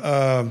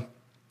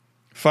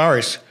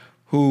Forrest,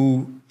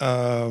 who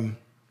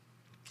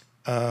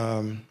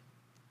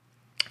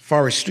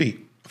Forrest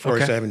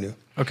Avenue.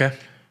 Okay.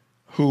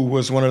 Who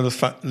was one of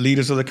the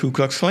leaders of the Ku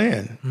Klux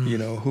Klan, you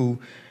know, who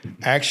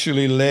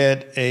actually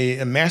led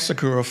a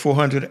massacre of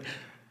 400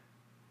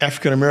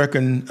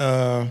 African-American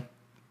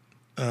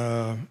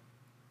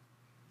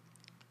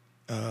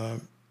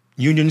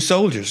Union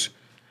soldiers.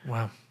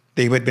 Wow.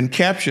 They had been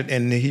captured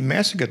and he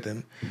massacred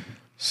them.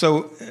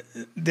 So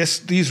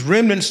these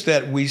remnants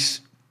that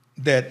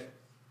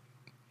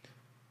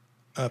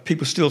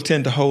people still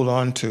tend to hold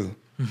on to.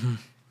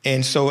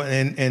 And so,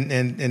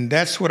 and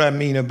that's what I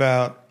mean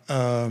about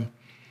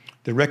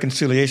the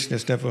reconciliation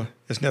has never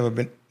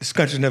been, this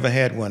country's never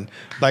had one.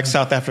 Like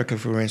South Africa,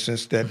 for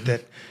instance,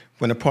 that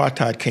when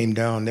apartheid came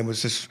down, there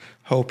was this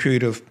whole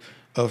period of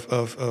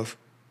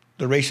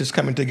the races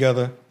coming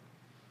together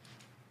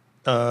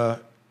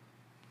and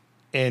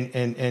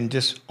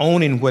just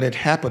owning what had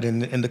happened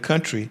in the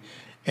country,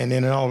 and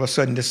then all of a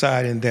sudden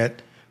deciding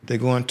that they're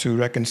going to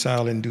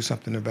reconcile and do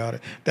something about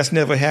it. That's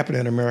never happened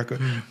in America.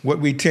 What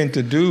we tend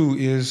to do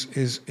is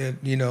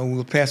you know,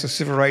 we'll pass a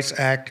Civil Rights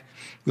Act,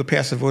 we'll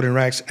pass a Voting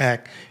Rights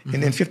Act,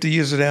 and then 50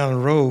 years down the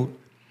road,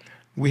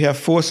 we have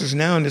forces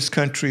now in this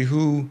country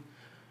who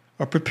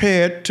are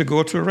prepared to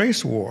go to a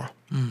race war.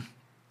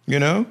 You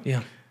know?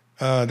 Yeah.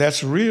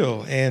 That's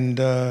real.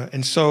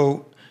 And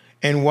so,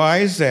 and why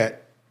is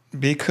that?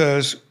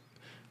 Because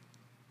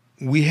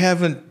we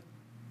haven't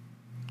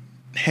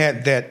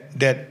had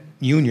that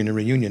union and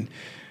reunion.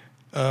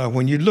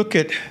 When you look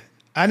at,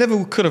 I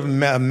never could have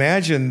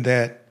imagined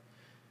that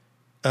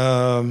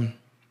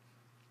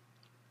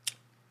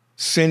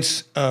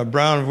since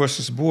Brown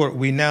versus Board,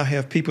 we now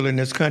have people in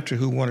this country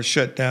who want to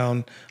shut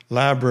down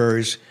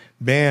libraries,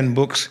 ban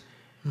books,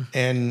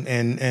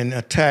 and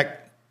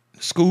attack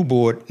school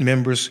board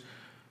members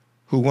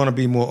who want to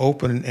be more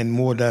open and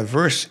more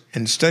diverse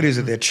in studies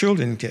that their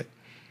children get.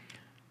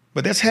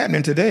 But that's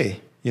happening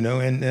today, you know,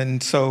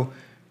 and so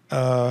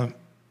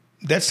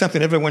that's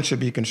something everyone should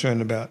be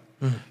concerned about.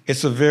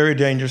 It's a very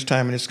dangerous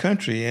time in this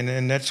country,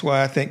 and that's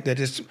why I think that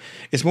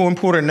it's more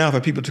important now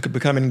for people to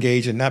become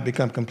engaged and not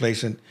become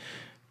complacent.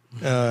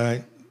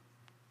 Go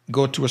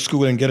to a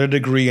school and get a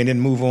degree and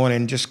then move on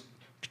and just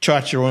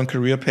chart your own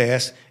career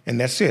path, and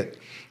that's it.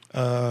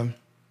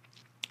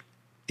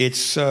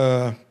 It's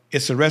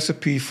a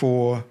recipe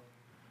for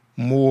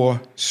more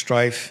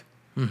strife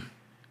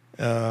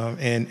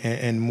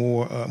and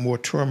more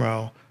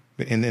turmoil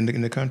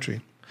in the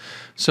country.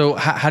 So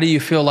how do you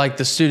feel like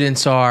the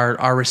students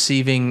are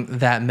receiving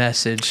that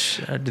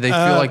message? Do they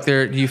feel like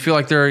do you feel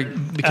like they're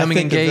becoming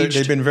engaged?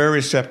 They've been very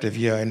receptive,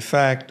 yeah. In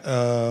fact,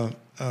 there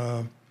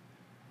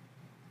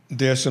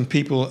are some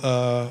people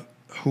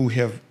who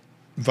have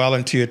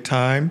volunteered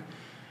time.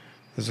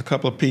 There's a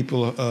couple of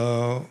people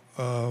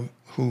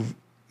who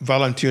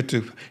volunteered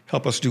to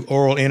help us do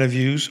oral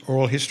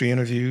history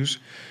interviews.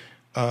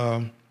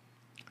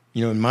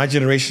 You know, in my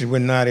generation, we're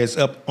not as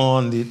up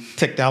on the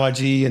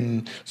technology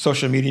and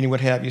social media and what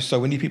have you, so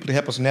we need people to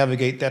help us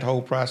navigate that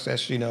whole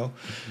process, you know.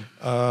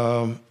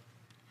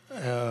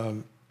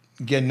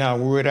 Getting our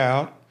word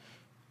out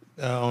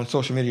on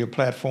social media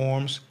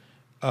platforms.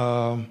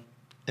 And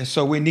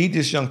so we need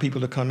these young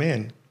people to come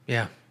in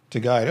to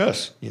guide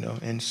us, you know.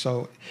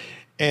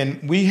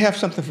 And we have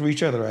something for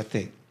each other, I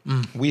think.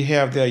 We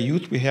have their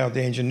youth, we have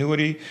their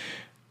ingenuity,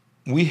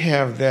 we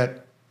have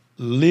that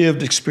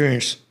lived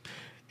experience,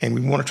 and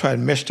we want to try to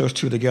mesh those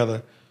two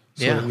together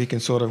so that we can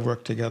sort of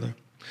work together.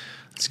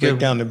 It's break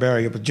down the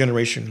barrier of a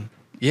generation.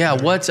 Yeah,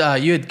 what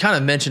you had kind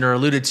of mentioned or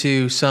alluded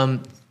to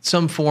some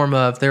some form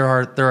of there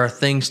are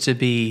things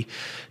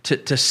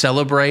to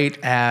celebrate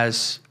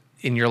as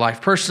in your life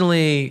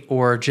personally,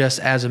 or just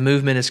as a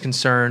movement is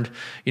concerned.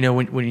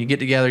 When you get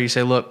together, you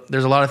say, look,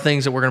 there's a lot of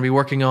things that we're going to be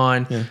working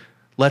on. Yeah.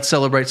 Let's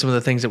celebrate some of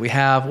the things that we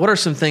have. What are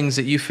some things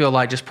that you feel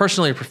like, just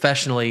personally or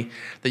professionally,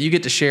 that you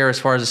get to share as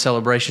far as the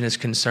celebration is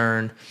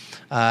concerned,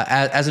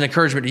 as an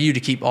encouragement to you to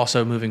keep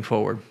also moving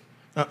forward?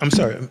 I'm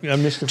sorry, I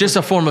missed the Just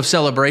a form of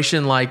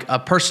celebration, like a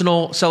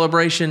personal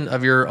celebration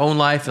of your own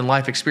life and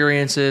life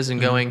experiences,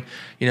 and going,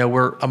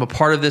 I'm a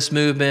part of this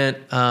movement.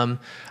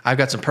 I've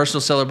got some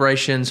personal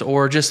celebrations,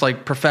 or just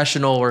like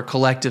professional or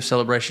collective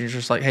celebrations.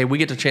 Just like, hey, we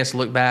get the chance to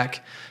look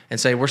back and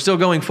say, we're still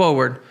going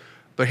forward,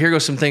 but here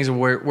goes some things that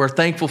we're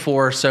thankful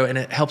for. And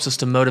it helps us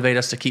to motivate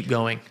us to keep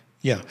going.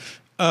 Yeah.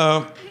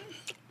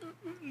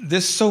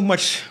 There's so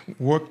much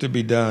work to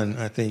be done,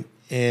 I think.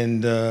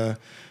 But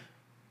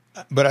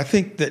I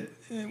think that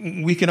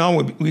we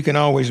can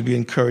always be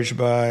encouraged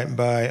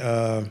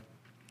by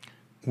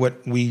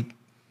what we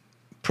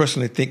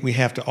personally think we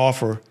have to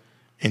offer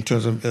in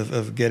terms of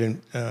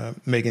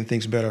making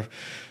things better.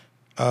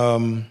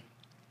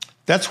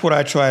 That's what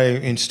I try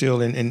to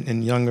instill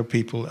in younger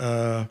people,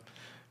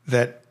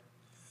 that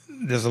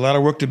there's a lot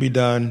of work to be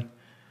done,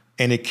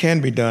 and it can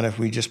be done if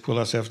we just pull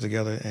ourselves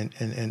together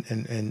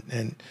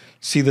and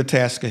see the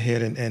task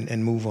ahead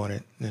and move on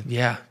it.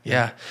 Yeah.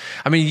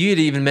 I mean, you had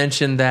even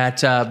mentioned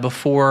that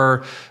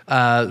before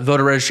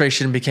voter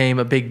registration became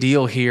a big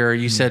deal here,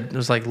 you said it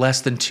was like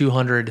less than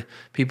 200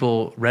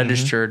 people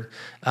registered.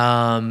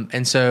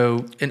 And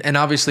so, and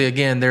obviously,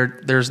 again,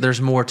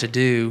 there's more to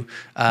do.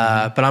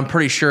 But I'm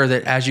pretty sure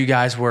that as you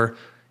guys were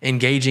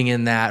engaging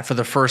in that for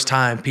the first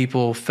time,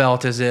 people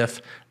felt as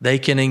if they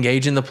can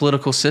engage in the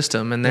political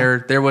system, and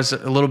there was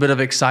a little bit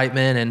of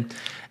excitement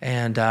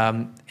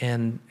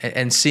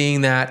and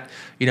seeing that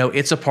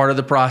it's a part of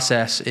the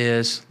process.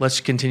 Is let's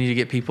continue to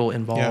get people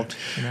involved.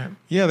 In that.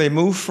 Yeah, they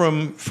moved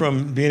from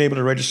being able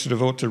to register to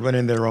vote to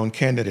running their own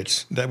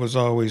candidates. That was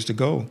always the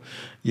goal.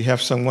 You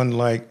have someone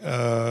like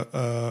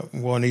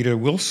Juanita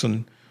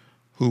Wilson,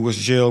 who was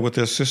jailed with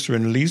her sister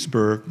in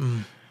Leesburg.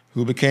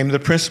 Who became the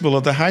principal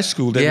of the high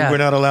school that we were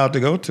not allowed to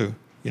go to.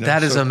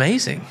 That is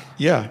amazing.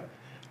 Yeah.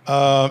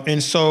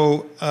 And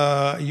so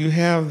you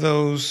have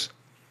those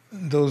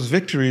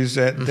victories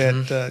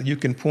that you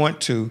can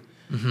point to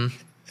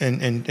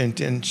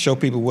and show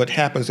people what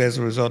happens as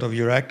a result of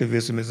your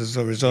activism, as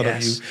a result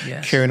of you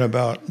caring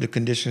about the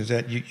conditions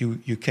that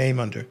you came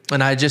under.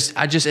 And I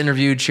just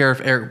interviewed Sheriff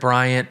Eric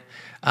Bryant,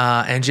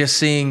 and just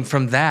seeing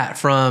from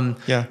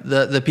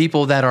the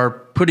people that are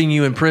putting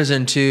you in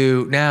prison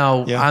to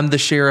now I'm the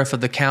sheriff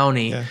of the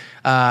county.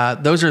 Yeah.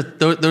 Those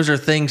are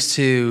things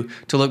to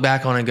look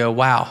back on and go,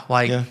 wow,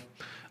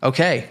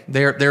 okay,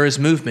 there is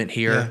movement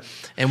here,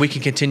 and we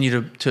can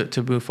continue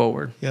to move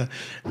forward. Yeah,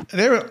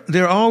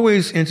 there are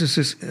always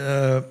instances.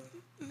 The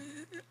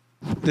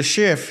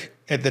sheriff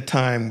at the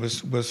time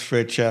was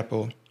Fred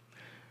Chappell.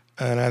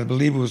 And I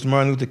believe it was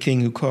Martin Luther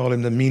King who called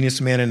him the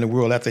meanest man in the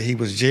world after he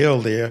was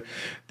jailed there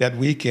that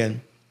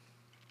weekend.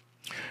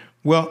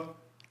 Well,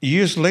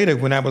 years later,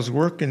 when I was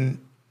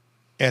working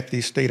at the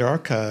State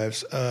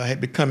Archives, I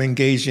had become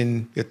engaged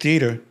in the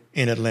theater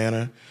in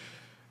Atlanta,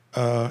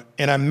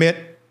 and I met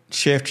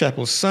Sheriff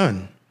Chappell's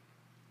son.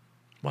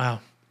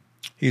 Wow.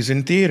 He's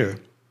in theater.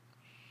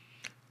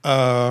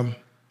 And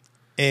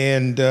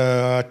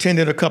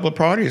attended a couple of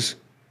parties,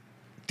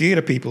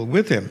 theater people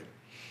with him.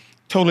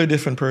 Totally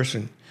different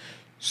person.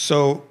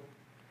 So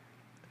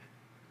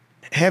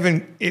at the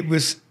time, it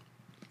was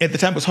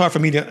hard for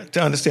me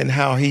to understand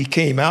how he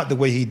came out the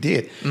way he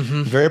did.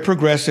 Very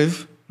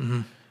progressive,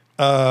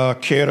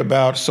 cared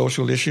about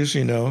social issues,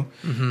 had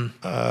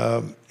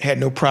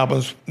no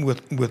problems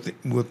with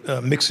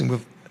mixing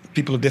with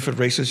people of different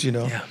races,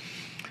 Yeah.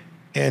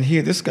 And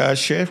here, this guy,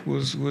 sheriff,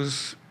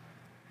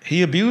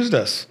 he abused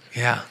us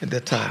at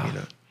that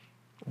time,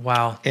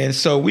 Wow. And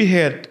so we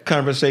had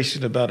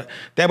conversations about it.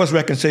 That was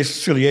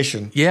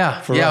reconciliation.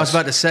 Yeah. For us. I was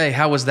about to say,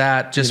 how was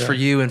that just for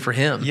you and for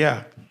him?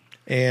 Yeah.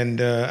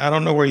 And I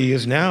don't know where he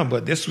is now,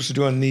 but this was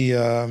during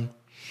the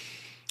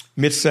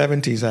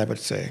mid-'70s, I would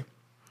say.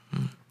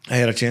 I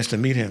had a chance to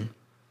meet him.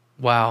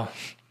 Wow.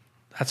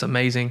 That's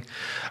amazing.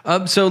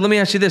 So let me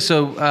ask you this.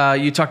 So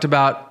you talked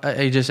about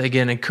just,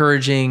 again,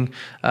 encouraging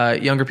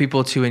younger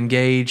people to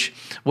engage.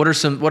 What are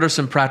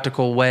some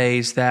practical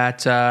ways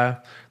that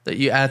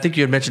I think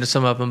you had mentioned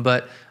some of them,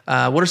 but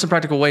what are some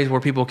practical ways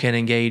where people can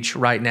engage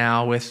right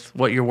now with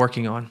what you're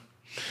working on?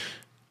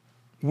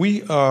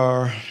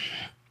 What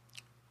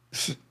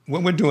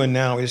we're doing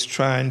now is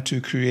trying to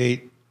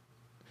create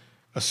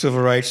a civil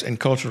rights and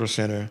cultural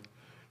center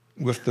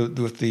with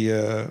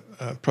the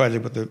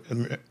project with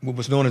what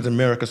was known as the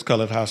Americus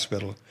Colored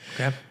Hospital.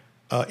 Okay.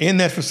 In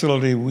that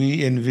facility,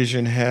 we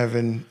envision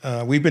having,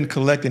 we've been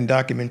collecting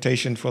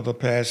documentation for the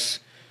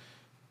past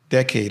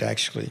decade,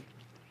 actually.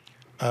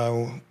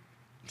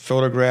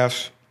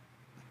 Photographs,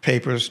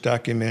 papers,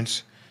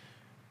 documents,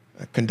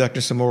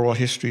 conducting some oral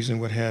histories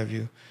and what have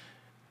you.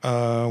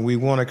 We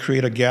want to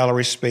create a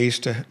gallery space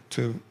to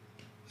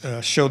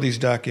show these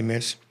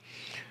documents.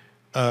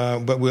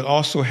 but we'll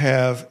also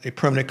have a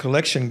permanent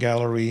collection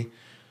gallery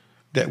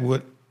that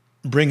would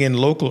bring in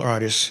local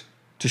artists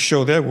to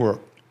show their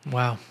work.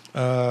 Wow.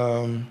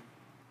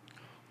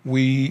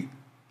 We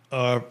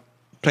are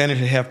planning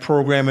to have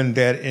programming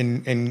that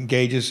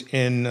engages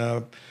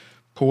in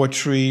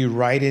poetry,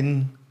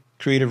 writing,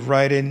 creative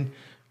writing,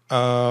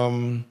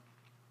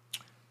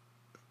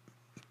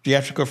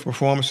 theatrical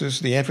performances.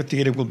 The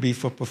amphitheater will be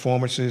for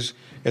performances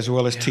as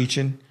well as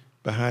teaching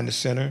behind the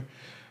center.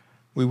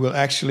 We will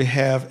actually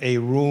have a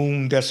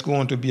room that's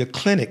going to be a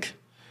clinic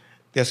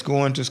that's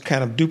going to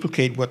kind of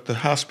duplicate what the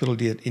hospital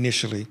did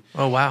initially.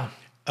 Oh, wow.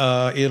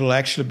 It'll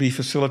actually be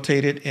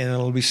facilitated, and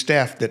it'll be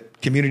staffed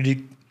that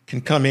community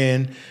can come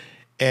in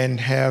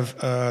and have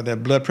their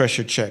blood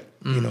pressure checked,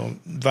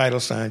 vital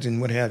signs and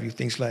what have you,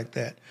 things like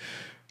that.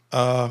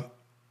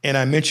 And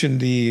I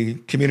mentioned the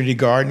community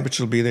garden, which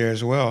will be there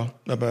as well,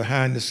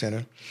 behind the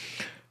center.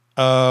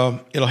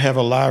 It'll have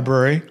a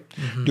library.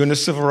 During the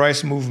Civil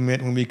Rights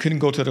Movement, when we couldn't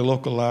go to the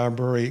local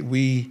library,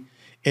 we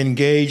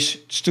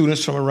engaged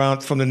students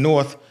from the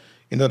north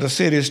in other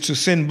cities to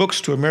send books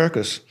to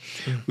Americus.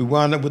 We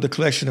wound up with a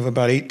collection of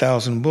about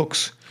 8,000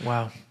 books.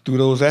 Wow. Through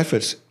those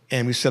efforts,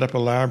 and we set up a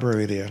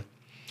library there.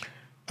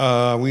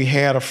 We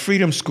had a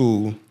freedom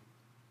school,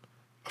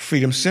 a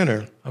freedom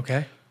center,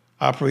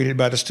 operated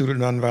by the Student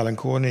Nonviolent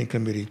Coordinating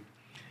Committee,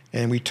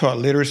 and we taught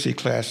literacy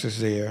classes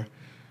there,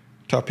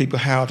 taught people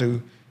how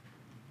to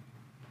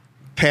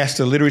pass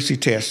the literacy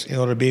test in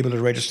order to be able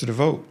to register to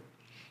vote.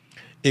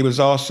 It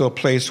was also a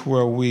place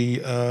where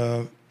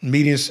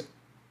meetings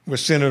were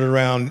centered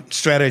around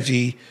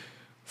strategy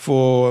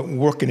for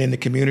working in the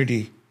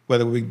community,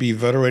 whether it would be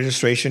voter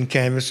registration,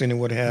 canvassing,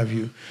 and what have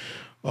you,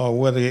 or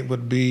whether it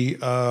would be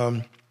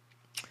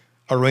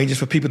arranging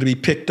for people to be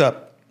picked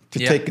up,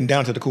 taken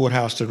down to the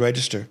courthouse to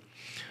register.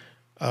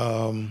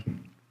 And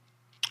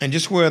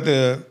just where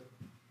the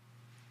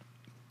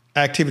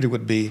activity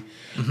would be.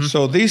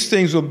 So these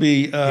things will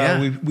be,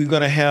 we're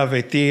going to have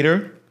a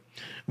theater.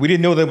 We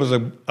didn't know there was a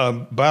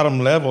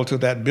bottom level to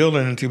that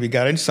building until we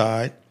got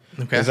inside.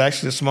 There's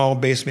actually a small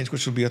basement,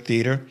 which will be a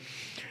theater.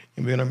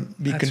 And we're going to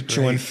be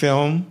showing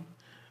film,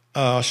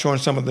 showing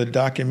some of the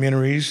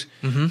documentaries,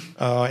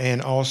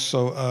 and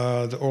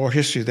also the oral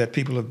history that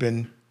people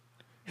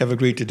have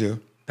agreed to do.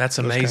 That's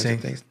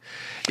amazing.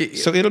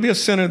 So it'll be a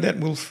center that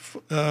will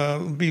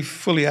be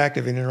fully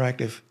active and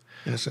interactive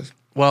in a sense.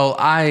 Well,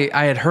 I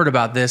had heard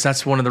about this.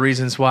 That's one of the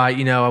reasons why,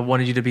 I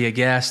wanted you to be a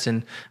guest,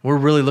 and we're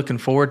really looking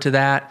forward to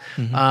that.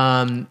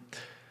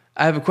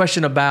 I have a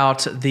question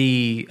about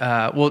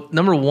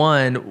number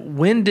one,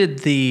 when did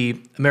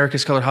the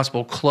Americus Colored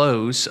Hospital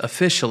close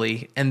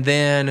officially? And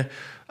then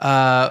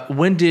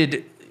when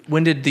did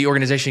the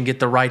organization get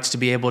the rights to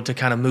be able to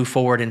kind of move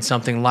forward in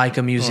something like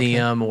a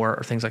museum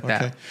or things like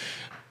that?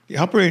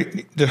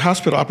 The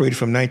hospital operated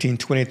from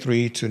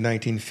 1923 to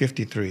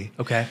 1953.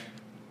 Okay.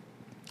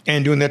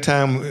 And during that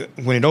time,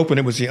 when it opened,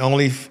 it was the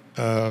only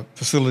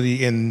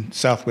facility in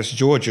Southwest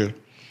Georgia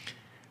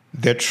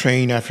that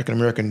trained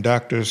African-American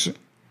doctors,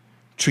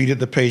 treated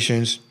the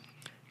patients,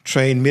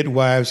 trained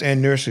midwives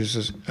and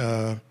nurses.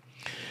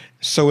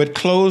 So it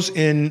closed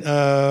in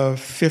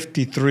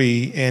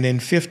 53, and in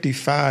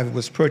 55 it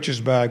was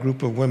purchased by a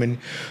group of women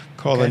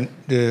called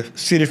the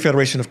City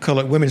Federation of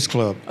Colored Women's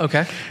Club.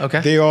 Okay.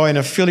 They are an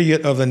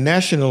affiliate of the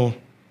National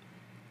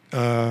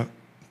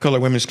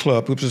Colored Women's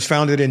Club, which was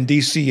founded in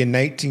D.C. in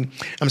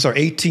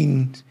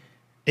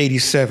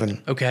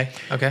 1887. Okay.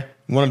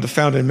 One of the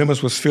founding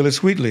members was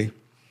Phyllis Wheatley.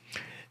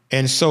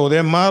 And so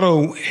their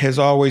motto has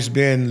always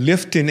been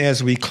lifting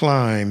as we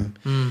climb.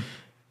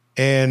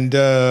 And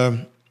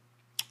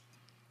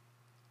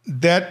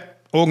that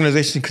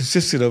organization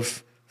consisted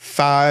of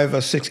 5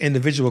 or 6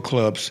 individual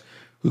clubs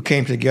who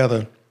came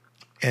together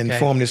and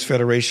formed this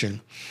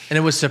federation. And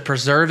it was to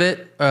preserve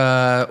it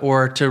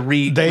or to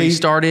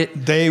restart it?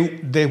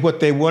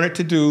 What they wanted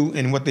to do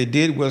and what they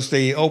did was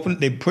they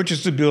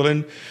purchased the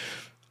building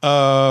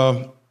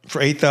for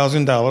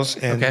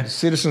 $8,000, and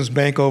Citizens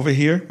Bank over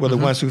here were the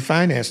ones who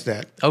financed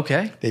that.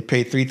 They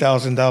paid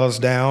 $3,000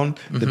 down.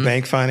 The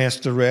bank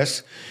financed the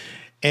rest.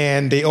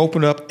 And they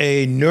opened up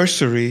a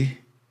nursery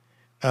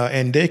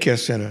and daycare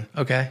center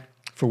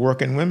for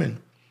working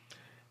women.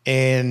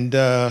 And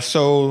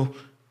so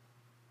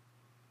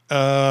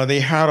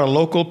they hired a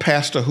local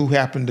pastor who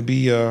happened to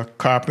be a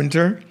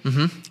carpenter,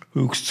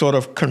 who sort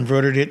of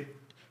converted it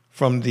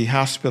from the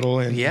hospital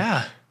and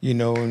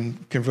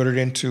and converted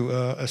it into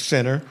a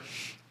center.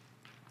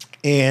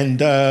 And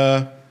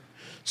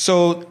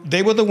so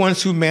they were the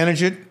ones who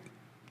managed it,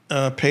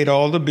 paid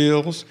all the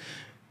bills.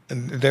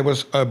 And there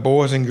was a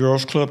Boys and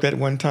Girls Club at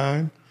one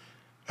time.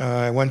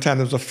 At one time,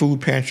 there was a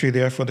food pantry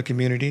there for the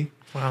community.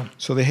 Wow.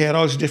 So they had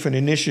all these different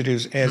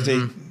initiatives as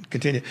they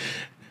continued.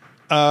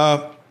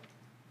 There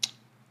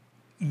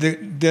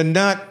are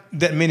not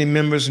that many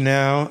members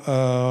now.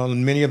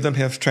 Many of them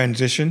have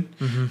transitioned.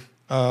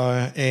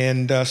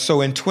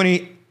 So in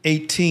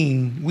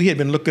 2018, we had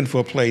been looking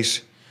for a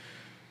place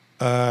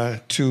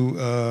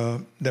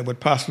that would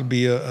possibly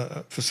be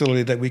a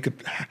facility that we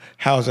could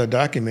house our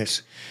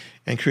documents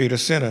and create a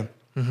center.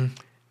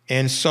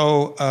 And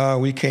so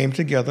we came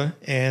together,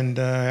 and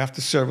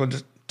after several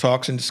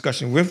talks and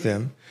discussion with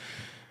them,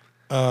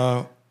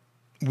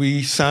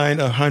 we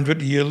signed a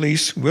 100-year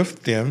lease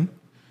with them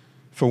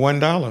for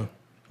 $1.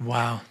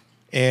 Wow.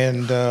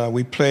 And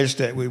we pledged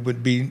that we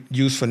would be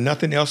used for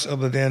nothing else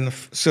other than the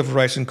Civil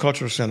Rights and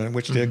Cultural Center,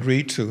 which they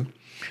agreed to.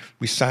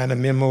 We signed a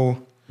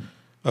memorandum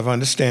of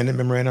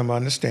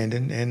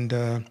understanding,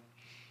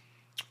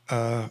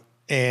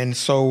 and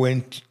so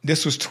when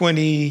this was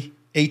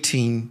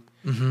 2018,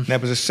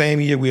 that was the same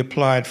year we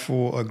applied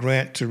for a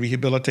grant to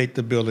rehabilitate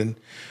the building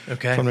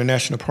from the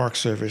National Park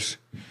Service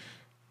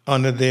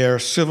under their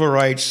Civil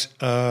Rights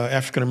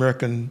African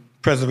American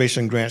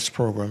Preservation Grants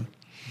Program.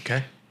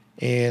 Okay.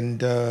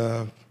 And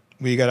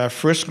we got our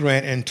first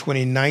grant in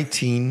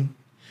 2019.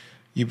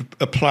 You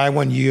apply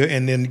 1 year,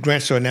 and then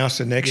grants are announced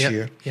the next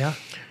year. Yeah.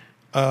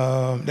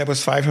 That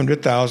was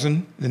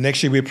 $500,000. The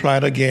next year we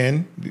applied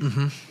again.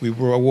 We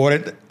were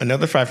awarded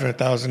another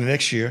 $500,000 the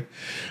next year.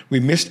 We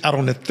missed out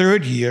on the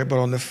third year, but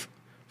on the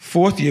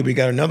fourth year we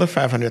got another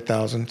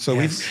 $500,000. So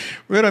we're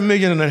at $1.5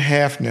 million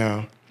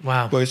now.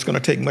 Wow. But it's going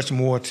to take much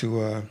more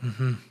to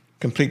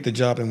complete the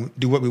job and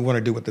do what we want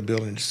to do with the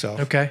building itself.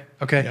 Okay.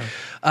 Yeah.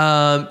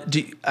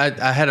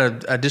 I had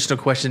an additional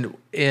question.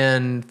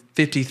 In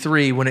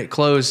 '53, when it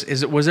closed,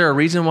 was there a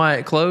reason why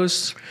it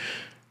closed?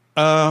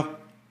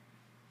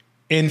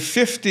 In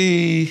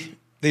 '50,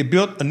 they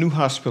built a new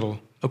hospital.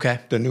 Okay.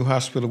 The new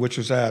hospital, which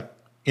was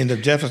in the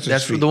Jefferson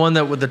Street. That's the one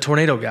that the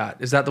tornado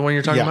got. Is that the one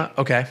you're talking about?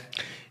 Okay.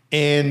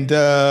 And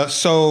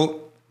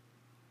so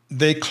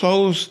they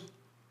closed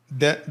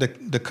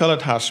the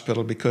colored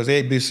hospital because they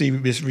had been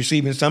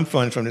receiving some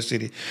funds from the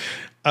city.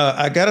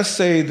 I got to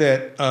say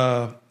that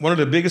one of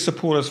the biggest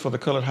supporters for the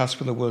colored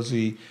hospital was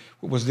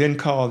what was then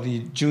called the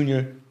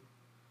Junior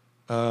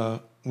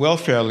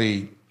Welfare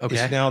League. Okay.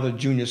 It's now the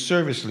Junior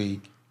Service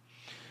League.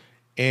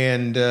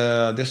 And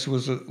this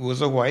was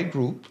a white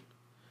group,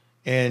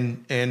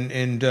 and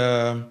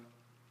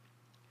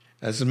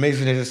as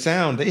amazing as it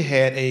sounds, they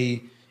had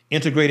a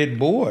integrated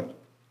board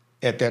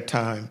at that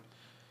time,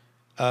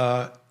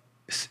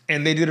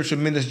 and they did a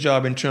tremendous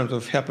job in terms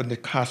of helping the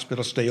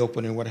hospital stay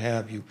open and what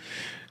have you.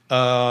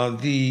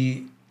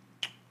 The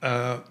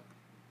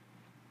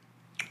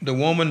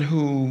woman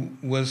who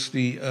was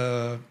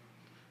the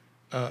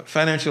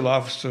financial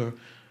officer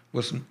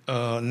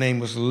name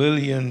was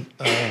Lillian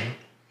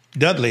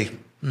Dudley,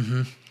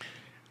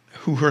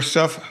 who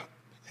herself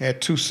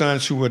had two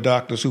sons who were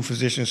doctors, who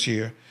physicians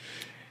here.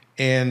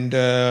 And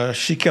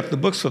she kept the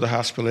books for the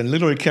hospital and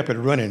literally kept it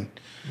running.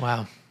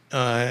 Wow.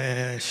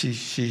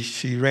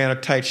 She ran a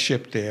tight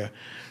ship there.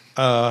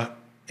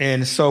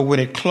 And so when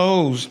it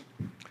closed,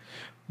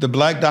 the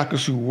black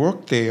doctors who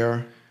worked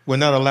there were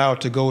not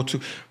allowed to go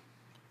to...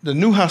 The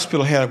new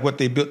hospital had what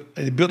they built.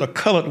 They built a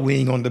colored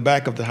wing on the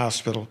back of the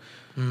hospital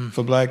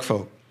for black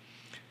folk.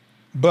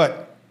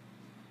 But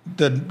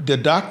the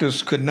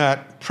doctors could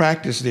not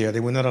practice there.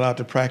 They were not allowed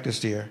to practice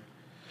there.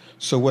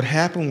 So what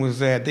happened was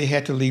that they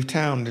had to leave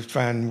town to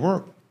find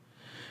work.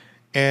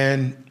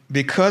 And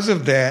because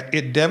of that,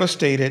 it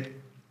devastated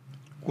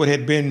what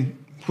had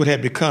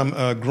become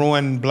a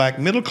growing black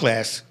middle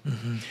class.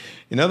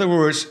 In other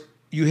words,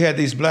 you had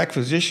these black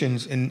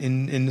physicians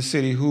in the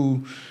city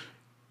who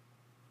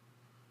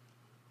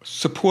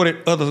supported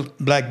other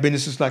black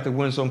businesses like the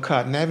ones on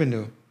Cotton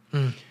Avenue.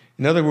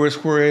 In other words,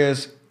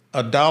 whereas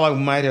a dollar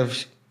might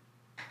have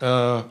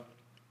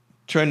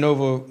turned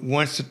over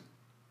once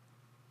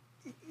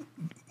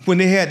when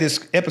they had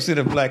this episode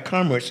of black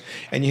commerce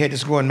and you had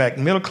this growing black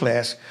middle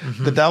class,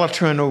 the dollar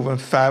turned over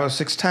 5 or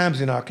 6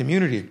 times in our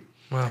community.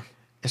 Wow.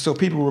 And so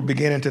people were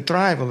beginning to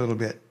thrive a little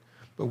bit.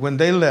 But when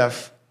they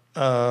left,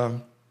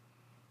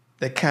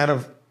 they kind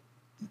of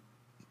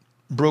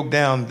broke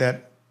down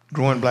that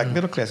growing black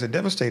middle class. It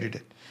devastated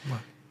it. Wow.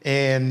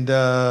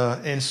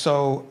 And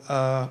so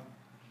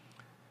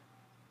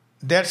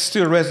that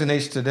still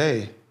resonates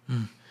today.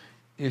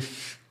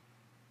 If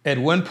at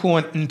one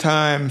point in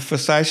time,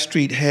 Forsyth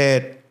Street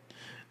had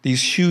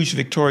these huge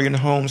Victorian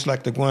homes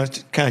like the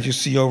ones kind you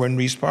see over in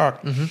Reese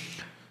Park,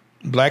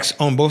 blacks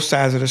on both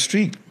sides of the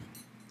street.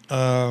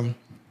 And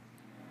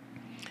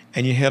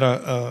you had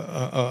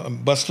a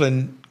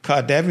bustling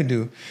Cotton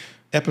Avenue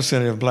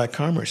epicenter of black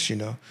commerce, you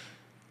know.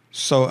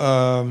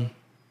 So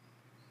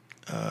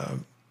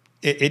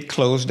it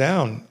closed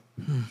down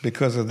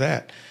because of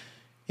that.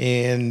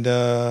 And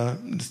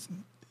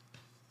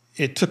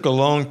it took a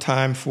long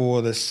time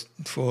for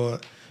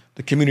the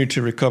community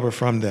to recover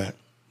from that.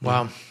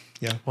 Wow.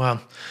 Yeah. Wow.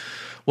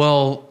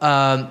 Well,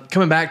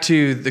 coming back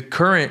to the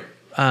current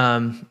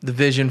the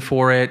vision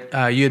for it,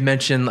 you had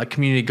mentioned a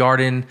community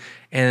garden,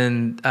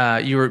 and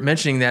you were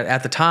mentioning that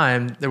at the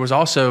time there was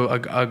also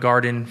a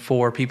garden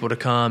for people to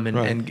come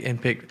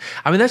and pick.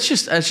 I mean, that's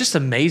just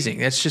amazing.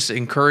 That's just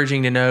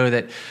encouraging to know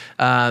that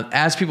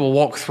as people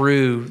walk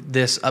through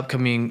this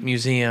upcoming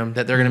museum,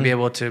 that they're going to be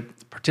able to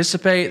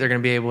participate. They're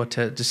going to be able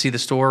to see the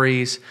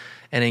stories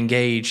and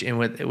engage in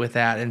with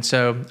that. And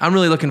so I'm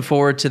really looking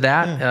forward to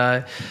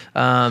that,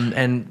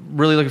 and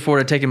really looking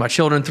forward to taking my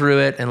children through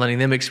it and letting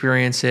them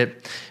experience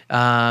it.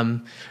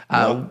 Go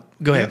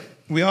ahead.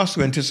 We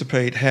also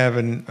anticipate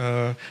having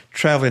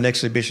traveling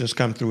exhibitions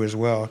come through as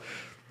well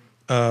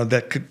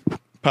that could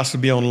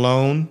possibly be on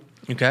loan.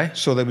 Okay.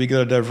 So that we get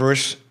a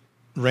diverse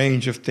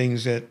range of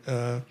things that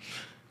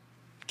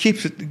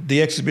keeps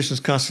the exhibitions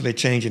constantly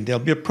changing. There'll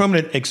be a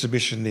permanent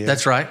exhibition there.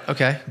 That's right.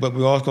 Okay. But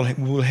we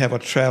will have a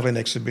traveling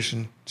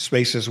exhibition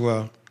space as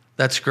well.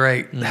 That's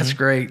great. Mm-hmm. That's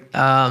great.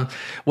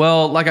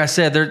 Well, like I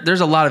said,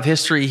 there's a lot of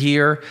history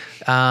here,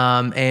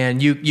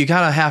 and you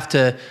kind of have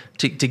to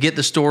get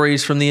the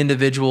stories from the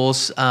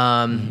individuals.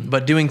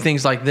 But doing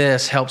things like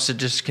this helps it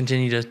just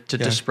continue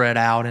to spread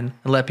out and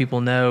let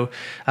people know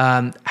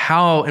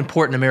how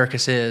important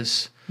Americus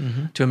is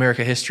to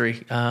America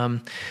history.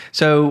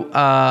 So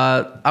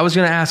I was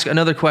going to ask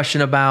another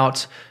question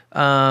about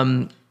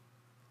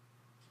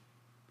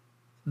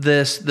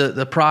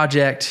the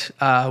project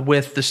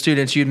with the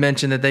students. You'd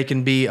mentioned that they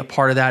can be a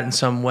part of that in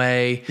some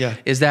way. Yeah.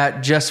 Is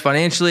that just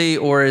financially,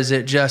 or is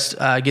it just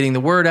getting the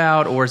word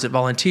out, or is it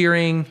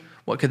volunteering?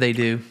 What could they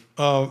do?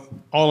 All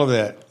of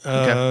that.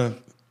 Okay.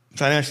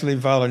 Financially,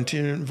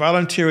 volunteering.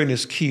 Volunteering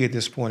is key at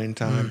this point in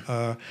time.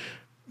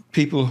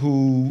 People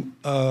who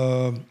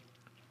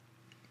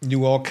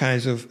do all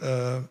kinds of.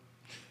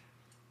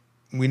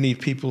 We need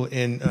people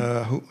in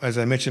who, as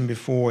I mentioned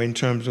before, in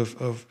terms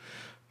of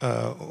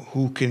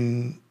who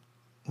can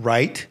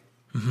write,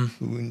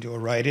 who enjoy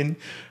writing,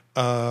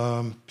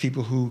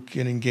 people who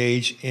can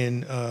engage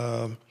in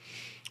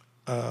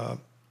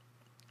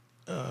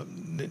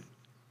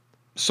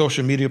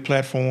social media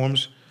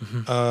platforms,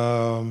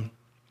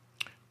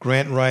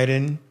 grant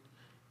writing.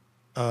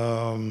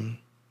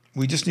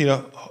 We just need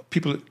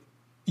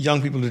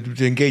young people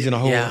to engage in a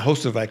whole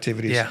host of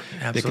activities. Yeah,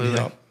 absolutely. That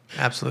can help.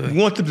 Absolutely. We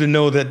want them to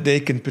know that they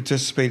can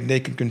participate and they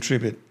can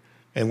contribute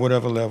at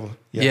whatever level.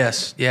 Yeah.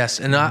 Yes.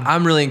 And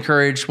I'm really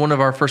encouraged. One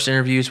of our first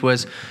interviews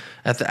was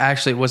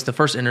the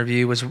first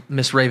interview was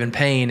Miss Raven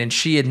Payne, and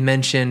she had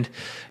mentioned,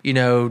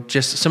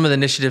 just some of the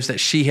initiatives that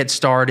she had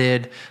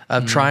started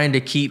of trying to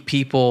keep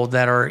people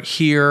that are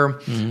here,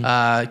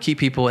 keep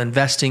people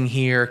investing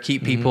here,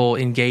 keep people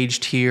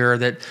engaged here,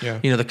 that,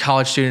 the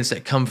college students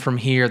that come from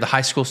here, the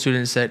high school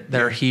students that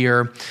are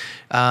here.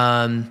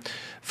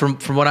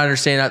 From what I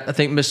understand, I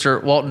think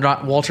Mr.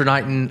 Walter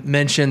Knighton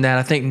mentioned that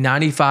I think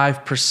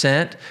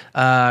 95%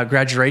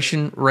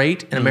 graduation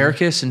rate in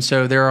Americus, and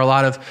so there are a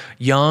lot of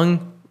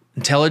young,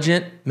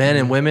 intelligent men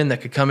and women that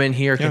could come in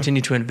here,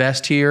 continue to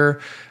invest here,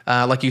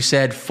 like you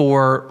said,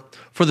 for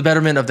the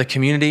betterment of the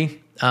community.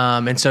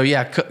 And so,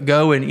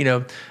 go and,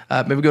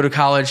 maybe go to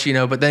college,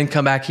 but then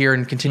come back here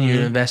and continue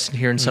to invest in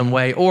here in some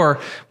way. Or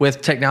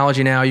with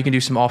technology now, you can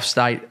do some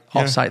off-site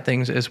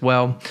things as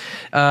well.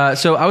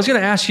 So I was going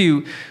to ask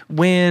you,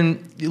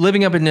 when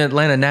living up in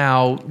Atlanta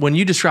now, when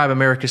you describe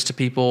Americus to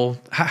people,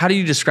 how do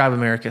you describe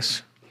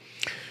Americus?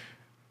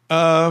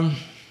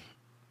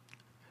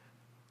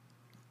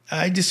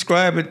 I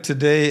describe it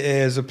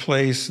today as a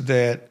place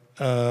that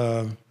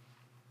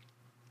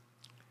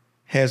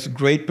has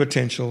great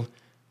potential.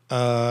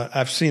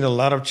 I've seen a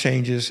lot of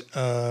changes.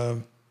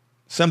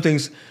 Some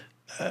things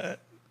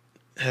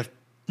have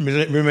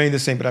remained the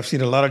same, but I've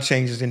seen a lot of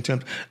changes in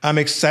terms. I'm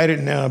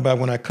excited now about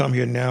when I come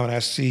here now and I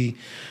see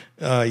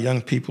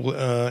young people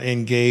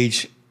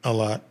engage a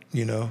lot.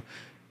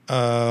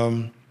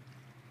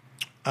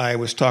 I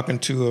was talking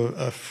to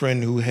a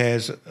friend who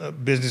has a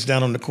business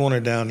down on the corner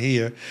down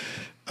here,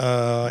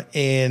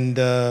 and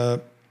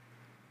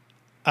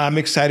I'm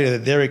excited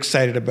that they're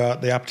excited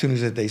about the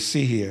opportunities that they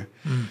see here.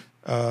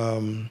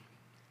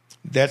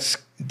 That's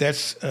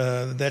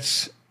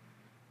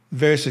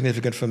very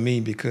significant for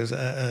me because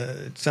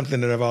it's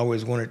something that I've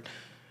always wanted.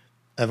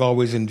 I've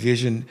always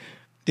envisioned.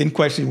 Didn't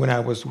quite see when I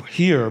was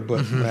here,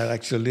 but when I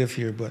actually live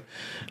here. But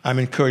I'm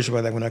encouraged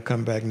by that when I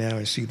come back now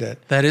and see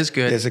that. That is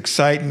good. There's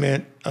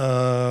excitement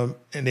and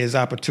there's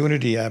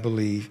opportunity, I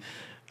believe.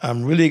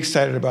 I'm really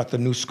excited about the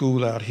new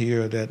school out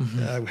here that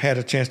I had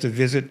a chance to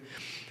visit.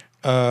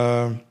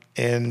 And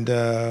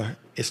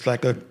it's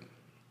like a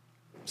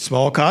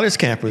small college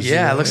campus.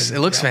 Yeah, it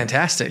looks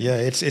fantastic. Yeah,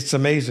 it's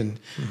amazing,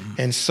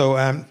 and so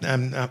I'm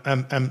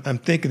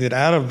thinking that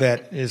out of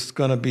that is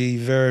going to be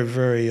very,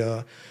 very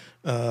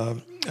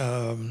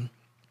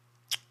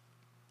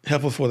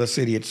helpful for the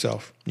city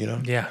itself.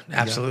 Yeah,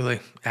 absolutely.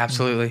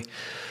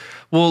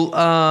 Well,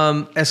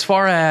 as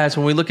far as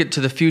when we look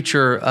to the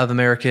future of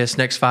Americus,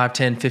 next 5,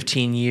 10,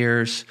 15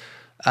 years,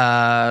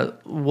 I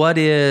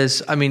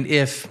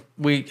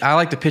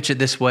like to pitch it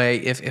this way.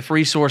 If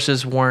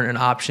resources weren't an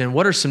option,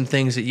 what are some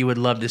things that you would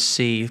love to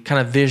see,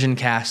 kind of vision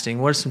casting?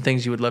 What are some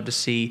things you would love to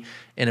see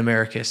in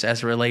Americus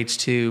as it relates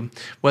to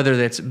whether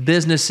it's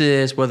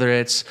businesses, whether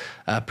it's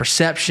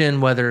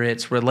perception, whether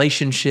it's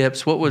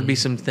relationships? What would be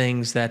some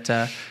things that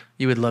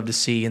you would love to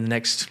see in the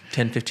next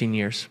 10, 15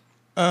 years?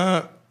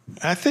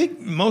 I think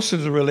most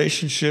of the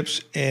relationships,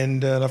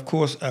 and of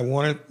course, I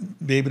want to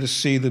be able to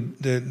see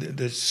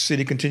the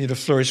city continue to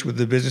flourish with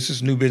the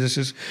businesses, new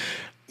businesses.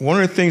 one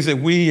of the things that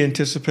we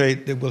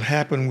anticipate that will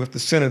happen with the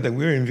center that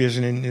we're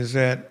envisioning is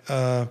that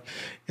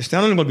it's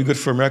not only going to be good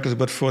for Americus,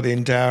 but for the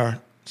entire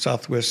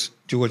Southwest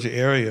Georgia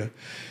area.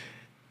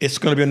 It's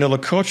going to be another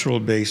cultural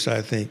base,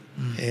 I think.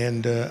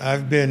 And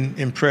I've been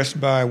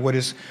impressed by what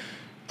is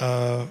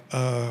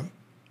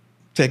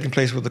taking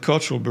place with the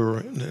Cultural Bureau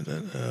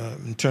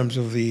in terms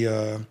of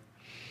the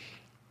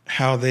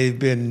how they've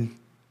been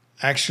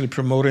actually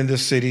promoting the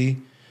city.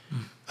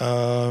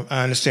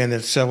 I understand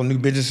that several new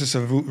businesses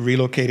have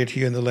relocated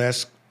here in the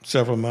last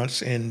several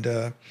months,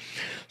 and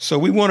so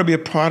we want to be a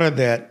part of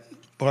that.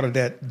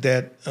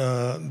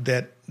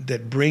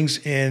 That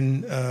brings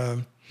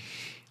in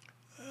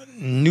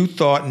new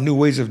thought, new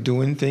ways of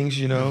doing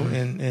things,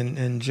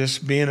 and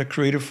just being a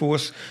creative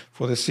force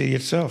for the city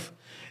itself.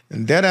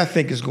 And that, I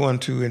think, is going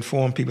to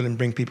inform people and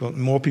bring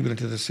more people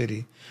into the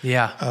city.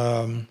 Yeah.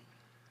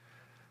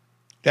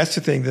 That's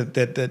the thing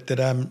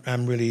that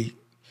I'm really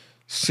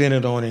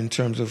centered on in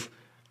terms of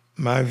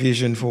my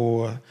vision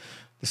for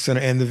the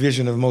center and the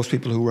vision of most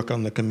people who work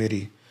on the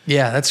committee.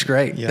 Yeah, that's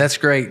great. Yeah. That's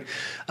great.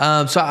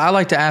 So I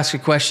like to ask a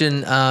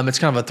question. It's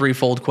kind of a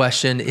threefold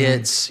question.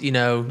 It's,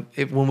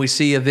 when we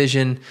see a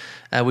vision,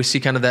 we see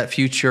kind of that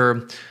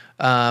future.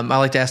 I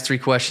like to ask three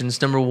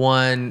questions. Number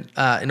one,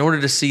 in order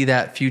to see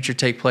that future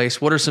take place,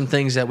 what are some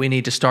things that we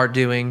need to start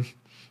doing?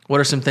 What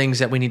are some things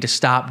that we need to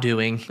stop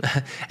doing?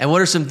 And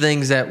what are some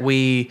things that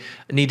we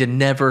need to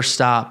never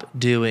stop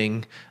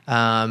doing?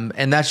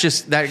 And that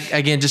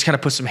again, just kind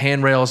of put some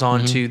handrails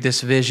onto this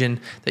vision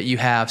that you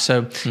have.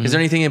 So is there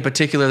anything in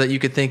particular that you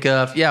could think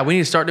of? Yeah, we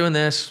need to start doing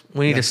this.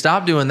 We need to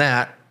stop doing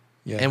that.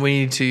 Yeah. And we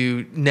need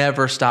to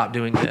never stop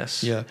doing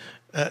this. Yeah.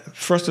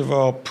 First of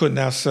all, putting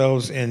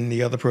ourselves in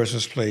the other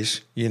person's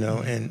place,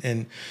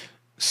 and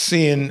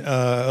seeing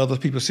other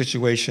people's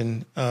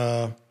situation,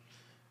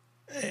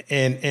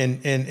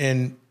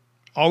 and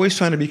always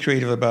trying to be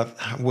creative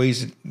about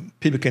ways that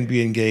people can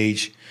be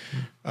engaged.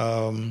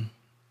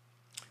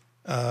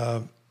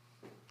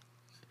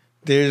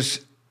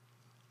 There's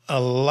a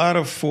lot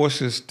of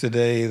forces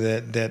today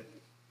that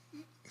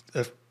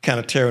are kind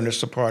of tearing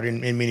us apart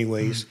in many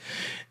ways.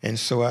 And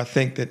so I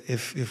think that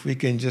if we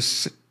can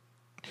just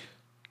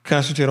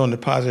concentrate on the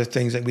positive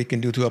things that we can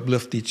do to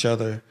uplift each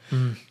other,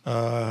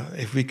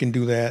 if we can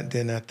do that,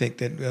 then I think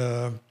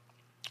that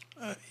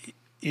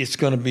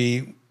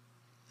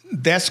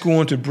that's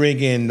going to bring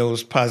in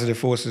those positive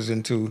forces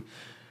into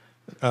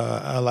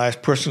our lives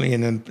personally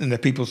and in the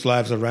people's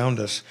lives around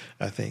us,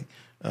 I think.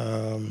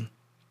 I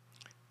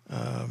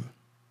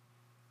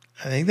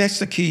think that's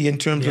the key in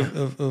terms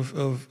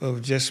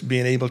of just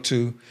being able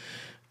to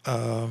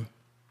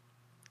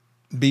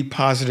be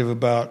positive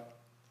about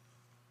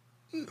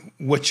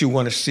what you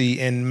want to see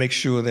and make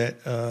sure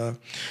that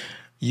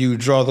you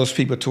draw those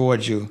people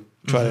towards you.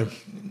 Try to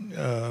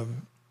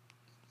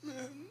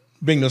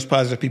bring those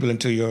positive people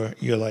into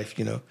your life,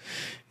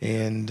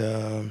 and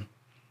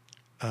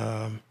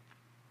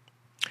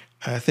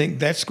I think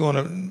that's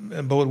going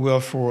to bode well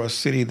for a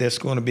city that's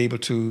going to be able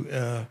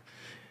to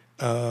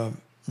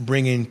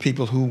bring in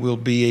people who will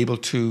be able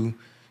to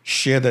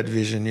share that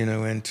vision,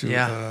 and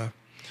to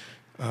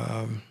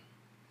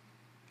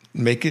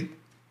make the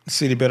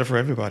city better for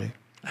everybody.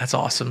 That's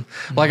awesome.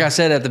 Like I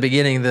said at the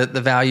beginning, the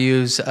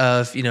values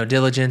of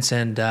diligence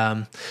and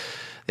the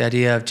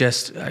idea of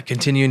just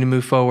continuing to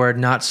move forward,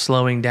 not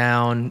slowing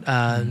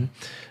down,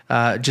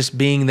 just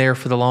being there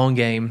for the long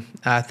game.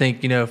 I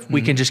think if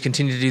we can just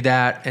continue to do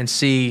that and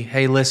see,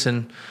 hey,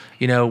 listen,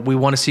 we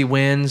want to see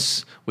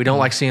wins. We don't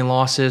like seeing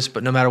losses,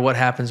 but no matter what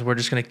happens, we're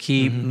just going to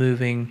keep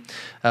moving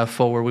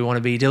forward. We want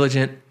to be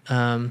diligent.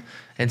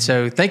 And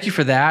so thank you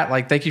for that.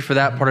 Thank you for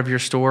that part of your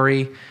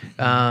story.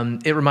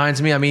 It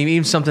reminds me,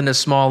 even something as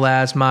small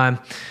as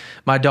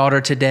my daughter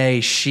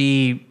today,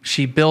 she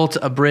built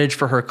a bridge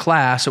for her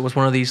class. It was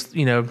one of these,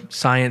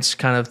 science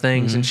kind of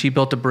things. And she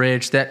built a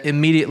bridge that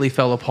immediately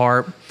fell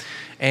apart.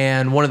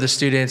 And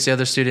the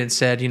other student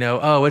said,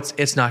 oh,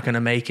 it's not going to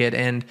make it.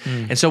 And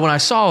so when I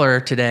saw her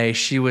today,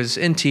 she was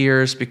in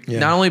tears,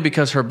 not only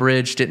because her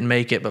bridge didn't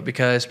make it, but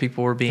because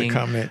people were being,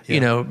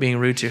 being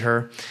rude to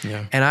her.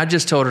 Yeah. And I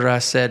just told her, I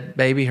said,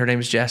 baby, her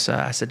name is Jessa.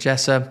 I said,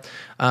 Jessa,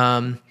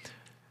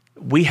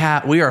 we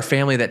are a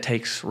family that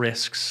takes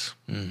risks.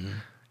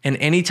 And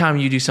anytime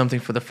you do something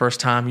for the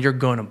first time, you're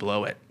going to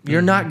blow it.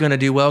 You're not going to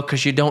do well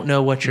because you don't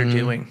know what you're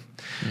doing.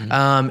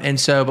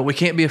 But we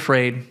can't be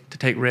afraid to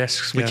take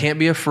risks. We can't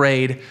be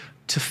afraid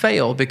to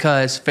fail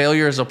because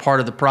failure is a part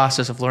of the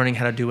process of learning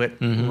how to do it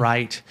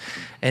right.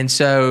 And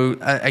so,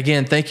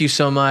 again, thank you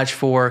so much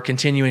for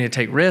continuing to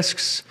take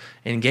risks,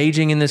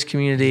 engaging in this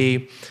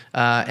community,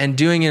 and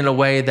doing it in a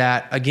way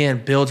that,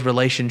 again, builds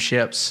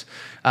relationships.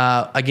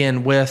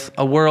 With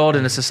a world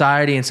and a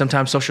society and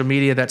sometimes social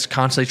media that's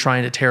constantly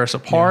trying to tear us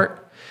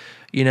apart.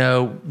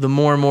 The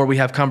more and more we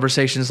have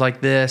conversations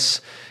like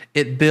this,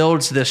 it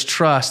builds this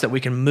trust that we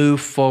can move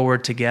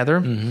forward together.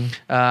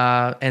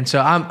 And so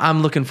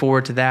I'm looking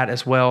forward to that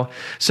as well.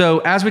 So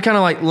as we kind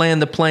of like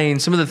land the plane,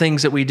 some of the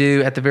things that we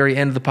do at the very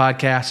end of the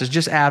podcast is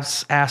just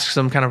ask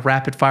some kind of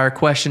rapid fire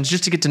questions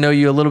just to get to know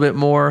you a little bit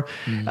more.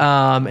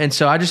 And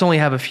so I just only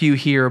have a few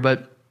here,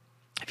 but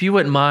if you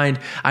wouldn't mind,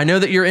 I know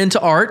that you're into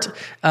art.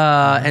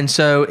 And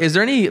so is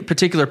there any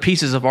particular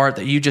pieces of art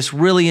that you just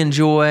really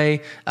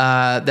enjoy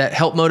that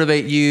help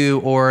motivate you,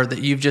 or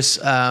that you've just,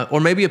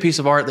 or maybe a piece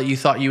of art that you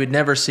thought you would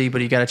never see,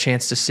 but you got a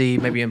chance to see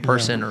maybe in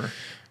person or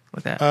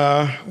like that?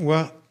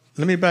 Well,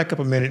 let me back up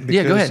a minute.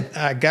 Because go ahead.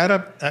 I got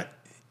up,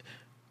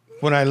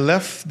 when I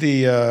left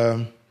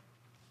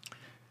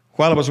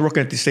while I was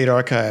working at the State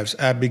Archives,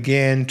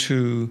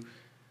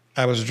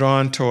 I was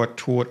drawn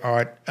toward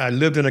art. I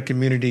lived in a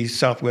community,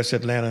 Southwest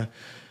Atlanta,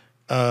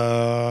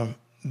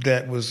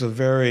 that was a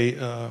very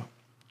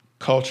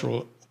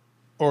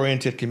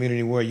cultural-oriented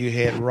community where you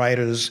had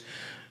writers,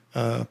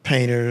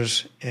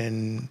 painters,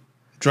 and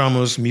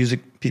drummers,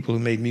 people who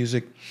made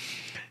music.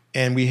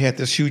 And we had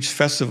this huge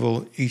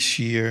festival each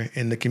year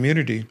in the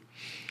community.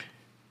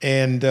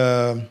 And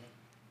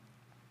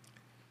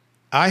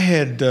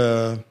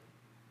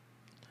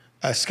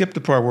I skipped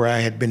the part where I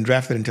had been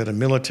drafted into the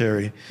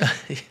military,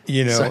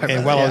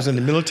 and while I was in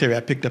the military, I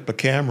picked up a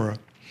camera.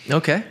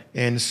 Okay.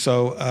 And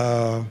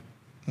so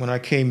when I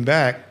came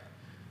back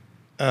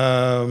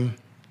to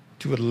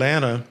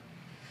Atlanta,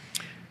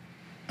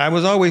 I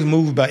was always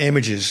moved by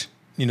images.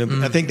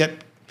 I think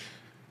that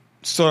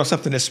sort of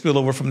something that spilled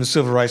over from the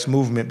civil rights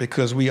movement,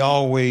 because we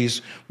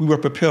were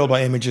propelled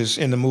by images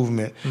in the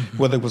movement,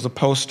 whether it was a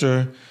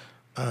poster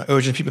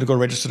urging people to go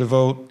register to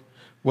vote,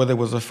 whether it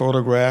was a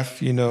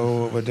photograph,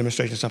 of a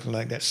demonstration, something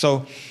like that.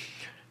 So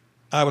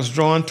I was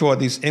drawn toward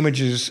these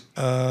images,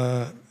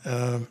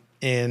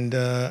 and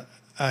I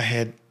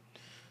had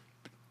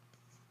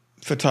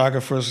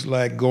photographers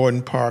like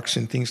Gordon Parks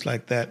and things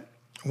like that,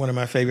 one of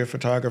my favorite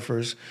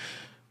photographers.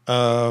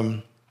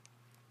 And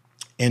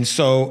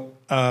so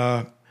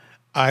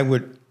I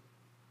would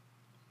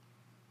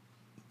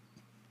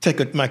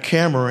take my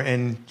camera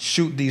and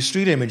shoot these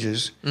street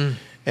images.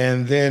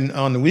 And then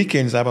on the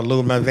weekends, I would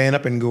load my van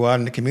up and go out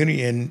in the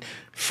community and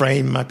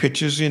frame my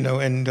pictures,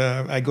 and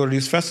I go to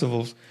these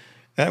festivals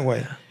that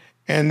way.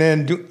 And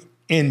then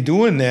in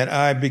doing that,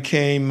 I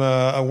became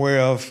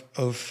aware of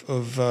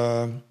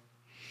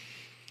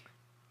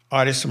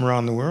artists from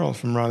around the world,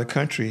 from around the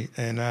country.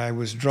 And I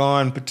was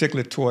drawn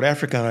particularly toward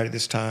African art at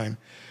this time.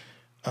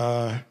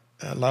 A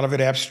lot of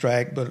it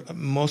abstract, but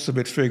most of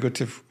it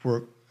figurative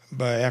work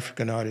by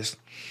African artists.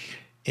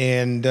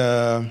 And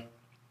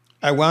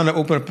I wound up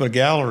opening up a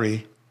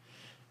gallery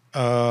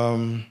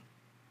while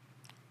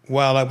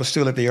I was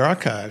still at the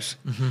archives.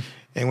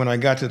 And when I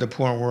got to the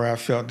point where I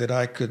felt that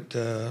I could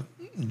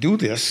do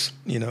this,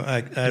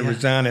 I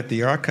resigned at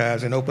the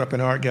archives and opened up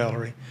an art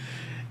gallery.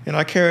 And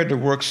I carried the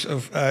works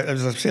of,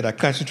 as I said, I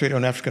concentrated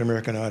on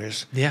African-American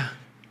artists. Yeah.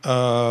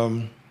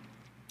 And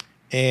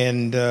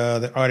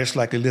the artists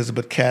like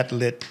Elizabeth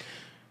Catlett,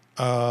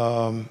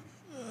 Thornton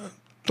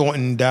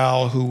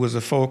Dowell, who was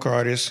a folk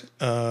artist,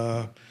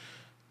 who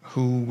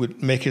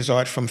would make his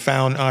art from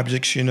found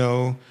objects,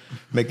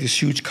 make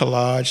this huge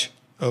collage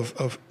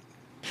of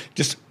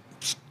just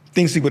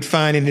things he would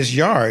find in his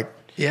yard.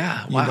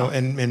 Yeah, wow.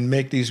 And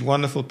make these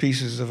wonderful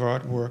pieces of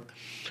artwork.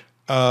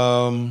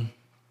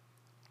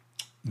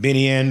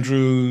 Benny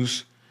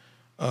Andrews,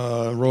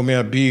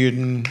 Romeo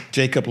Bearden,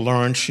 Jacob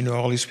Lawrence,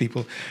 all these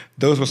people.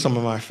 Those were some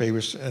of my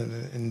favorites.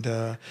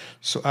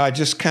 So I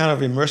just kind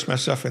of immersed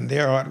myself in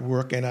their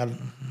artwork, and I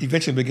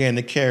eventually began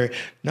to carry,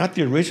 not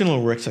the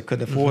original works, I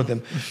couldn't afford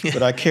them,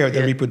 but I carried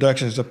the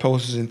reproductions, the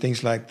posters and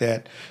things like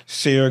that,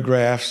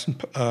 serigraphs,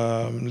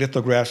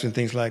 lithographs and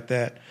things like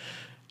that.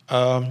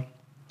 And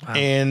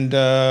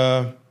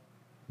that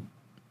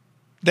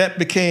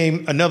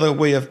became another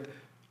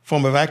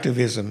form of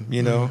activism,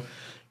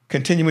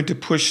 continuing to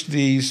push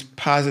these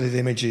positive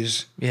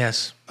images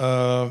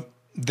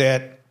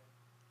that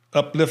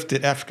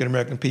uplifted African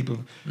American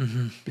people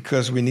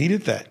because we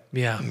needed that.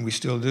 Yeah, and we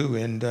still do.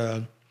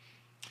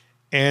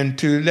 And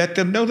to let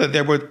them know that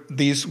there were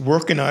these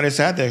working artists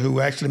out there who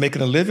were actually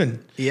making a living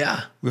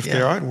with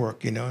their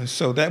artwork, And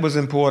so that was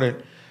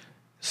important.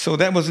 So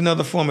that was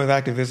another form of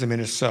activism in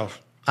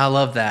itself. I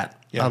love that.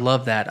 Yeah. I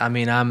love that. I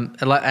mean,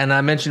 and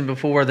I mentioned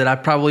before that I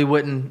probably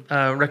wouldn't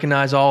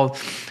recognize all,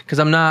 because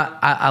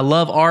I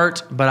love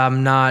art, but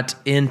I'm not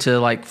into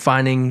like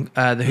finding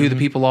who the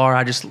people are.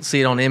 I just see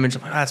it on image.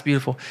 I'm like, that's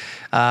beautiful.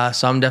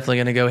 So I'm definitely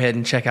going to go ahead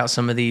and check out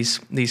some of these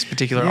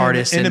particular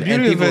artists, and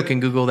people can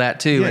Google that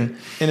too. Yeah.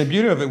 And the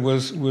beauty of it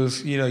was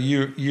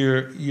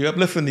you're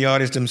uplifting the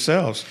artists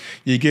themselves.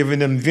 You're giving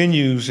them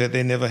venues that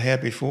they never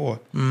had before.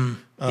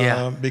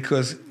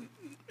 Because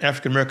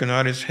African American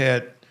artists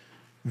had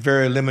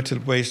very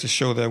limited ways to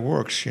show their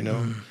works, It's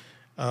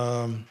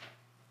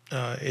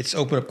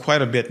opened up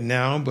quite a bit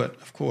now, but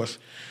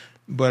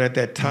at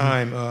that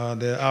time,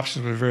 the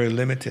options were very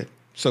limited.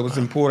 So it was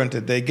important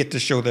that they get to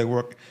show their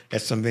work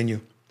at some venue.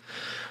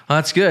 Well,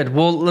 that's good.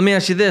 Well, let me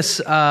ask you this: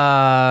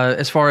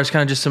 as far as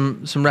kind of just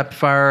some rapid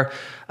fire,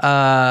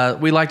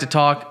 we like to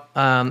talk.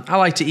 I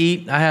like to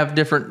eat. I have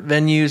different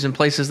venues and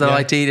places that I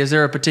like to eat. Is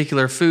there a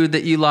particular food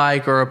that you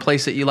like, or a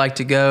place that you like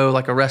to go,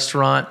 like a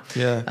restaurant?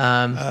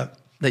 That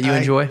you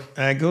enjoy?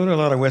 I go to a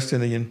lot of West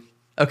Indian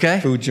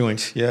food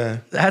joints. Yeah,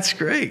 that's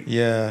great.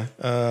 Yeah,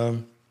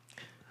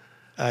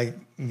 I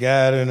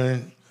got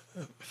an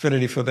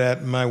affinity for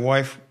that. My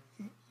wife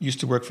used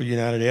to work for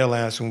United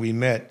Airlines when we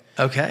met.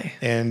 Okay.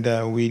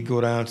 And we'd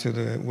go down to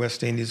the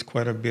West Indies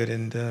quite a bit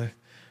and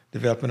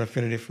develop an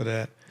affinity for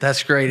that.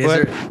 That's great. Is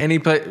there any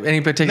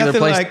particular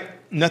place?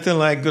 Nothing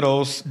like good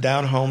old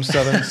down-home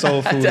Southern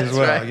soul food as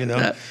well, right. you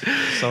know.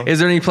 So, is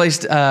there any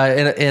place in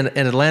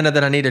Atlanta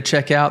that I need to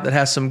check out that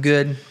has some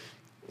good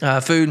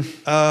food?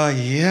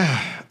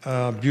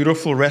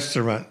 Beautiful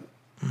restaurant.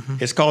 Mm-hmm.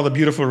 It's called the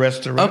Beautiful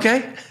Restaurant.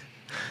 Okay.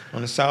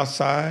 On the south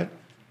side.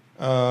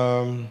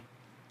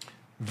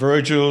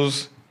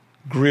 Virgil's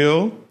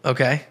Grill.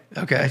 Okay.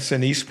 It's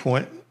in East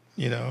Point,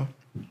 you know.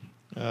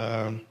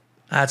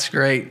 That's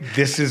great.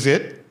 This is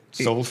it.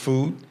 Soul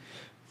food.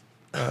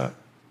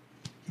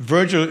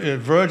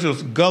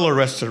 Virgil's Gullah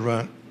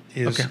Restaurant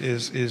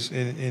is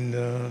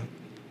in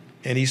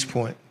East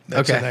Point.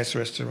 That's a nice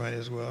restaurant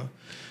as well.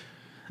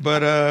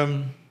 But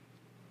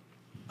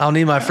I'll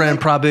need my friend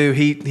Prabhu.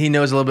 He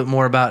knows a little bit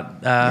more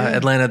about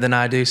Atlanta than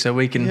I do, so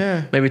we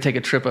can maybe take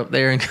a trip up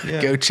there and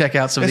go check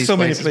out some of these places.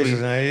 There's so many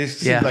places now. It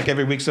seems like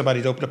every week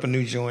somebody's opened up a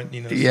new joint.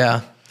 You know.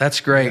 Yeah, that's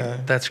great.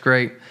 Yeah. That's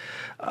great.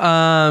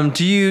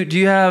 Do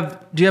you have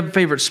a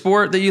favorite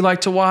sport that you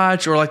like to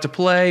watch or like to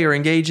play or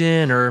engage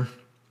in or?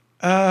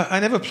 I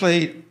never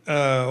played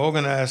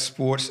organized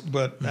sports,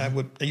 but I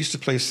used to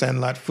play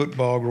sandlot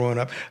football growing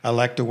up. I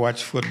like to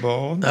watch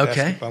football.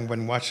 Okay. I've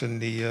been watching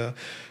the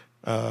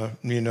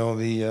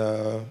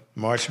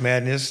March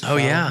Madness. Oh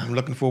yeah. I'm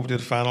looking forward to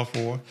the Final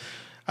Four.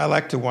 I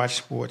like to watch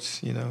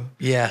sports. You know.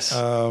 Yes.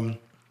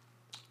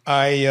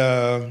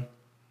 I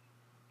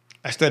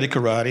studied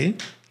karate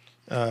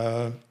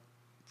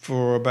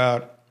for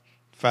about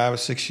 5 or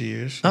 6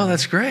 years. Oh,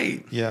 that's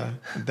great. Yeah,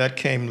 that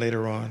came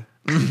later on.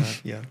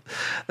 Yeah,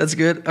 that's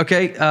good.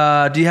 Okay,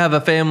 do you have a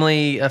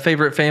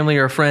favorite family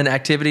or a friend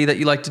activity that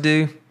you like to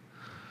do?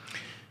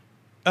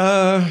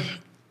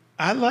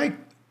 I like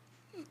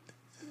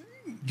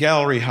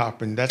gallery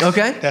hopping.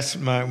 That's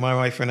my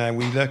wife and I.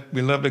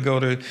 We love to go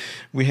to.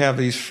 We have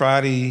these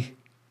Friday.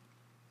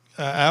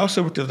 I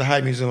also worked at the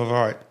High Museum of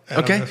Art.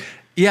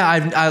 Yeah,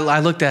 I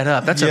looked that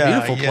up. That's a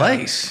beautiful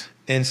place.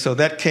 And so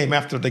that came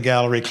after the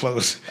gallery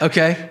closed.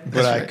 Okay.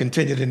 But I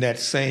continued in that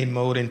same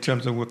mode in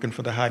terms of working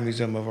for the High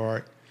Museum of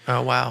Art.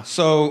 Oh, wow.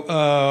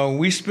 So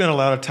we spent a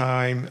lot of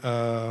time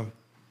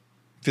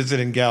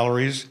visiting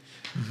galleries.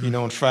 Mm-hmm. You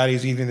know, on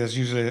Fridays evening, there's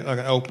usually an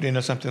opening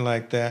or something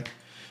like that.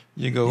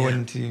 You go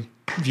in to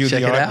view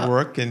the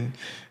artwork and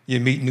you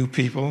meet new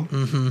people.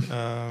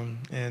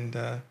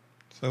 Mm-hmm.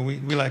 So we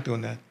like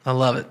doing that. I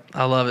love it.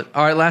 All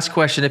right, last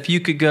question. If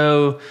you could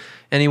go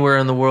anywhere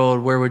in the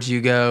world, where would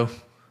you go?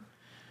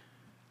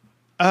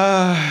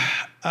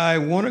 I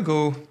want to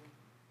go.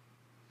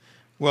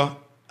 Well,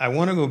 I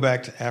want to go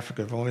back to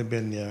Africa. I've only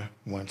been there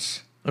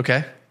once.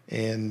 Okay.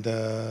 And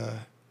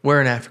where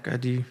in Africa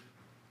do you?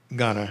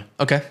 Ghana.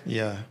 Okay.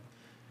 Yeah.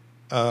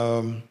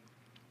 But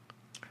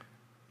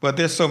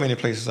there's so many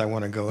places I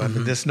want to go. I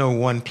mean, there's no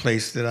one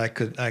place that I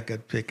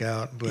could pick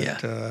out. But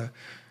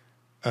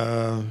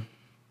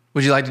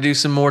would you like to do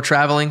some more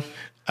traveling?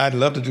 I'd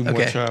love to do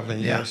more traveling.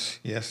 Yeah.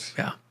 Yes.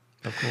 Yeah.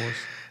 Of course.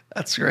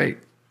 That's great.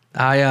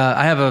 I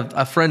have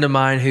a friend of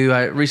mine who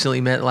I recently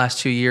met the last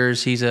 2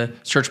 years. He's a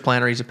church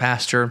planter. He's a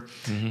pastor.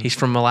 Mm-hmm. He's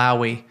from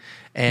Malawi.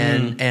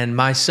 And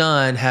my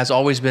son has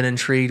always been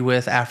intrigued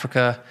with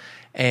Africa.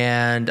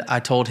 And I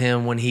told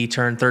him when he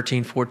turned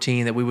 13,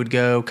 14 that we would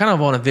go kind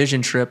of on a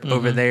vision trip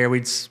over there.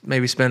 We'd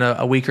maybe spend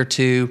a week or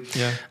two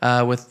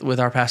with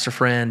our pastor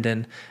friend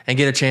and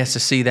get a chance to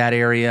see that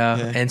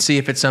area and see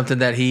if it's something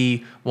that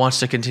he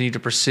wants to continue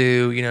to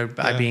pursue, you know,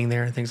 by being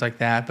there and things like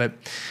that. But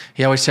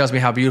he always tells me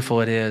how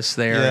beautiful it is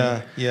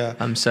there.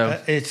 So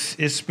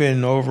it's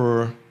been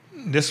over.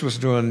 This was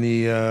during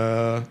the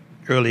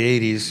early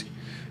 80s.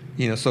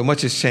 You know, so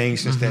much has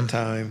changed since that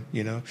time,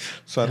 you know.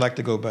 So I'd like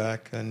to go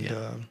back and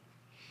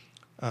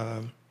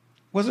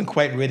wasn't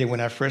quite ready when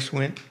I first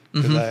went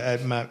because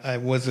I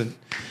wasn't.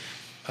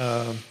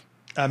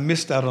 I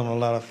missed out on a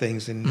lot of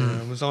things, and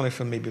it was only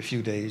for maybe a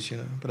few days, you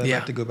know. But I'd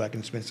like to go back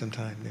and spend some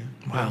time there.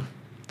 Wow.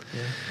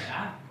 Yeah. I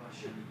have a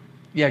question.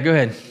 Yeah, go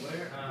ahead.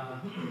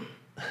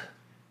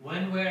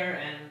 When, where,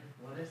 and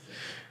what is it?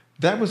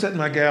 That was at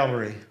my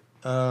gallery.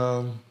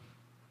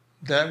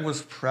 That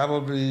was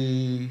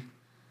probably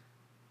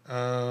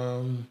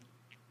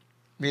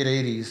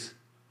mid-'80s.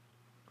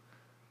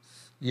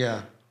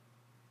 Yeah.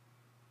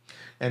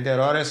 And that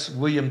artist,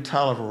 William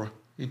Tolliver,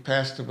 he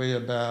passed away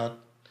about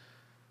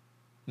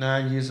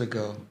 9 years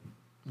ago.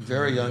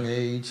 Very young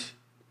age,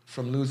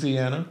 from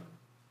Louisiana.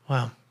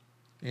 Wow.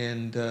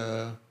 And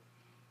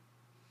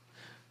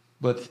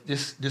but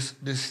this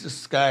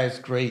guy is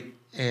great.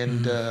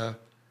 And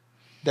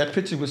That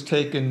picture was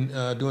taken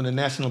during the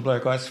National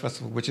Black Arts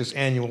Festival, which is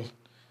annual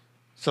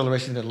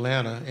celebration in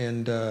Atlanta,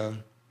 and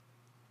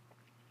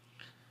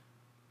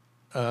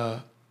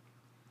I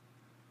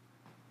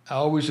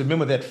always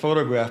remember that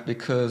photograph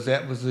because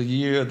that was the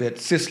year that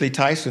Cicely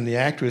Tyson, the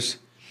actress,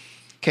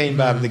 came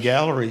by the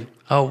gallery.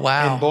 Oh,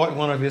 wow. And bought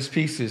one of his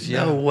pieces.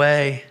 Yeah. No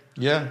way.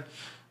 Yeah.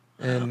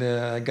 And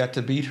I got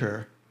to beat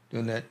her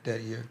during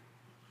that year.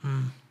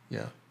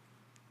 Yeah.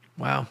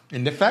 Wow.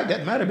 And in fact,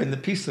 that might have been the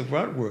piece of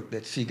artwork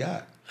that she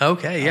got.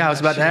 Okay. Yeah, I was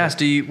about to ask,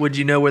 would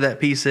you know where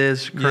that piece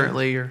is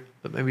currently, or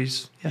but maybe?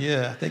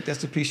 Yeah, I think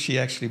that's the piece she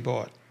actually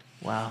bought.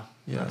 Wow.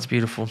 Yeah. That's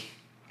beautiful.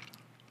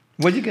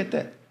 Where'd you get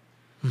that?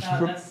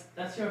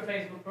 That's your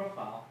Facebook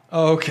profile.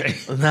 Oh, okay.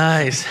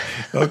 Nice.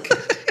 Okay.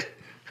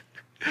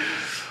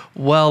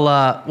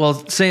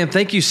 Well, Sam,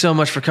 thank you so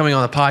much for coming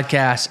on the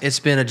podcast. It's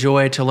been a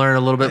joy to learn a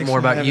little bit more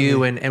about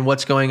you and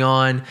what's going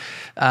on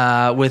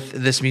with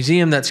this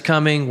museum that's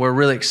coming. We're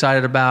really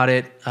excited about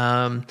it.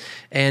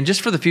 And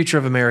just for the future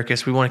of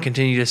Americus, we want to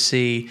continue to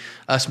see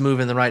us move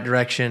in the right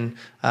direction.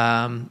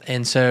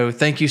 And so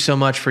thank you so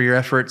much for your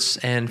efforts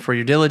and for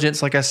your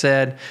diligence, like I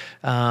said.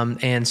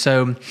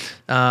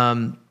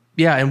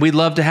 Yeah, and we'd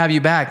love to have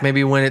you back,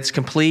 maybe when it's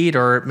complete,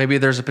 or maybe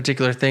there's a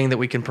particular thing that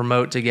we can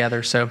promote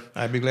together. So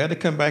I'd be glad to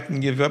come back and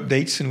give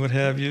updates and what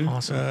have you.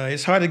 Awesome.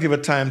 It's hard to give a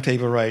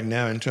timetable right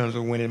now in terms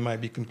of when it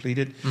might be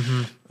completed,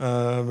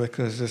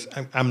 because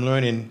I'm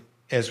learning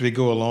as we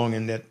go along,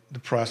 and that the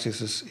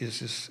process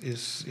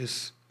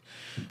is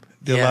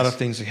there are a lot of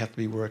things that have to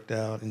be worked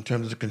out in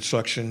terms of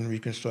construction,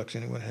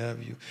 reconstruction, and what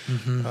have you.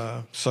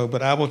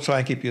 But I will try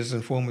and keep you as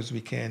informed as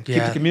we can.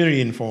 Keep the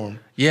community informed.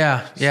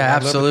 Yeah,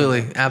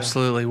 absolutely,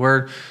 absolutely.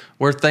 We're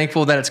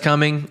thankful that it's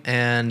coming,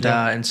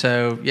 and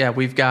so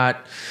we've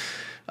got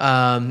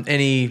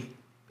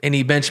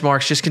any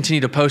benchmarks, just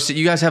continue to post it.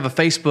 You guys have a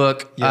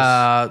Facebook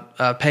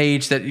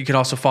page that you can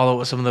also follow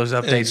with some of those updates.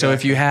 Exactly. So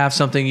if you have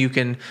something, you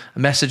can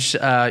message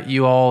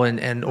you all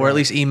or at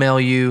least email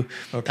you,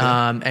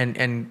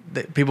 and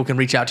people can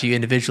reach out to you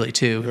individually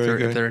too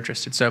if they're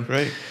interested. So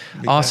great.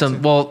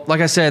 Awesome. Well,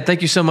 like I said,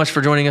 thank you so much for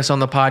joining us on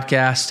the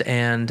podcast,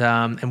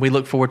 and we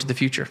look forward to the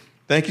future.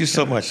 Thank you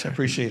so much. I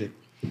appreciate it.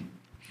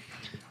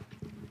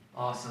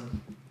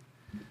 Awesome.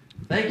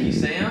 Thank you,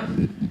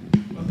 Sam.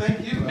 Well,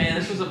 thank you. Man,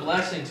 this was a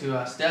blessing to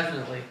us,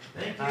 definitely.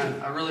 Thank you.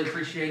 I really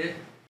appreciate it.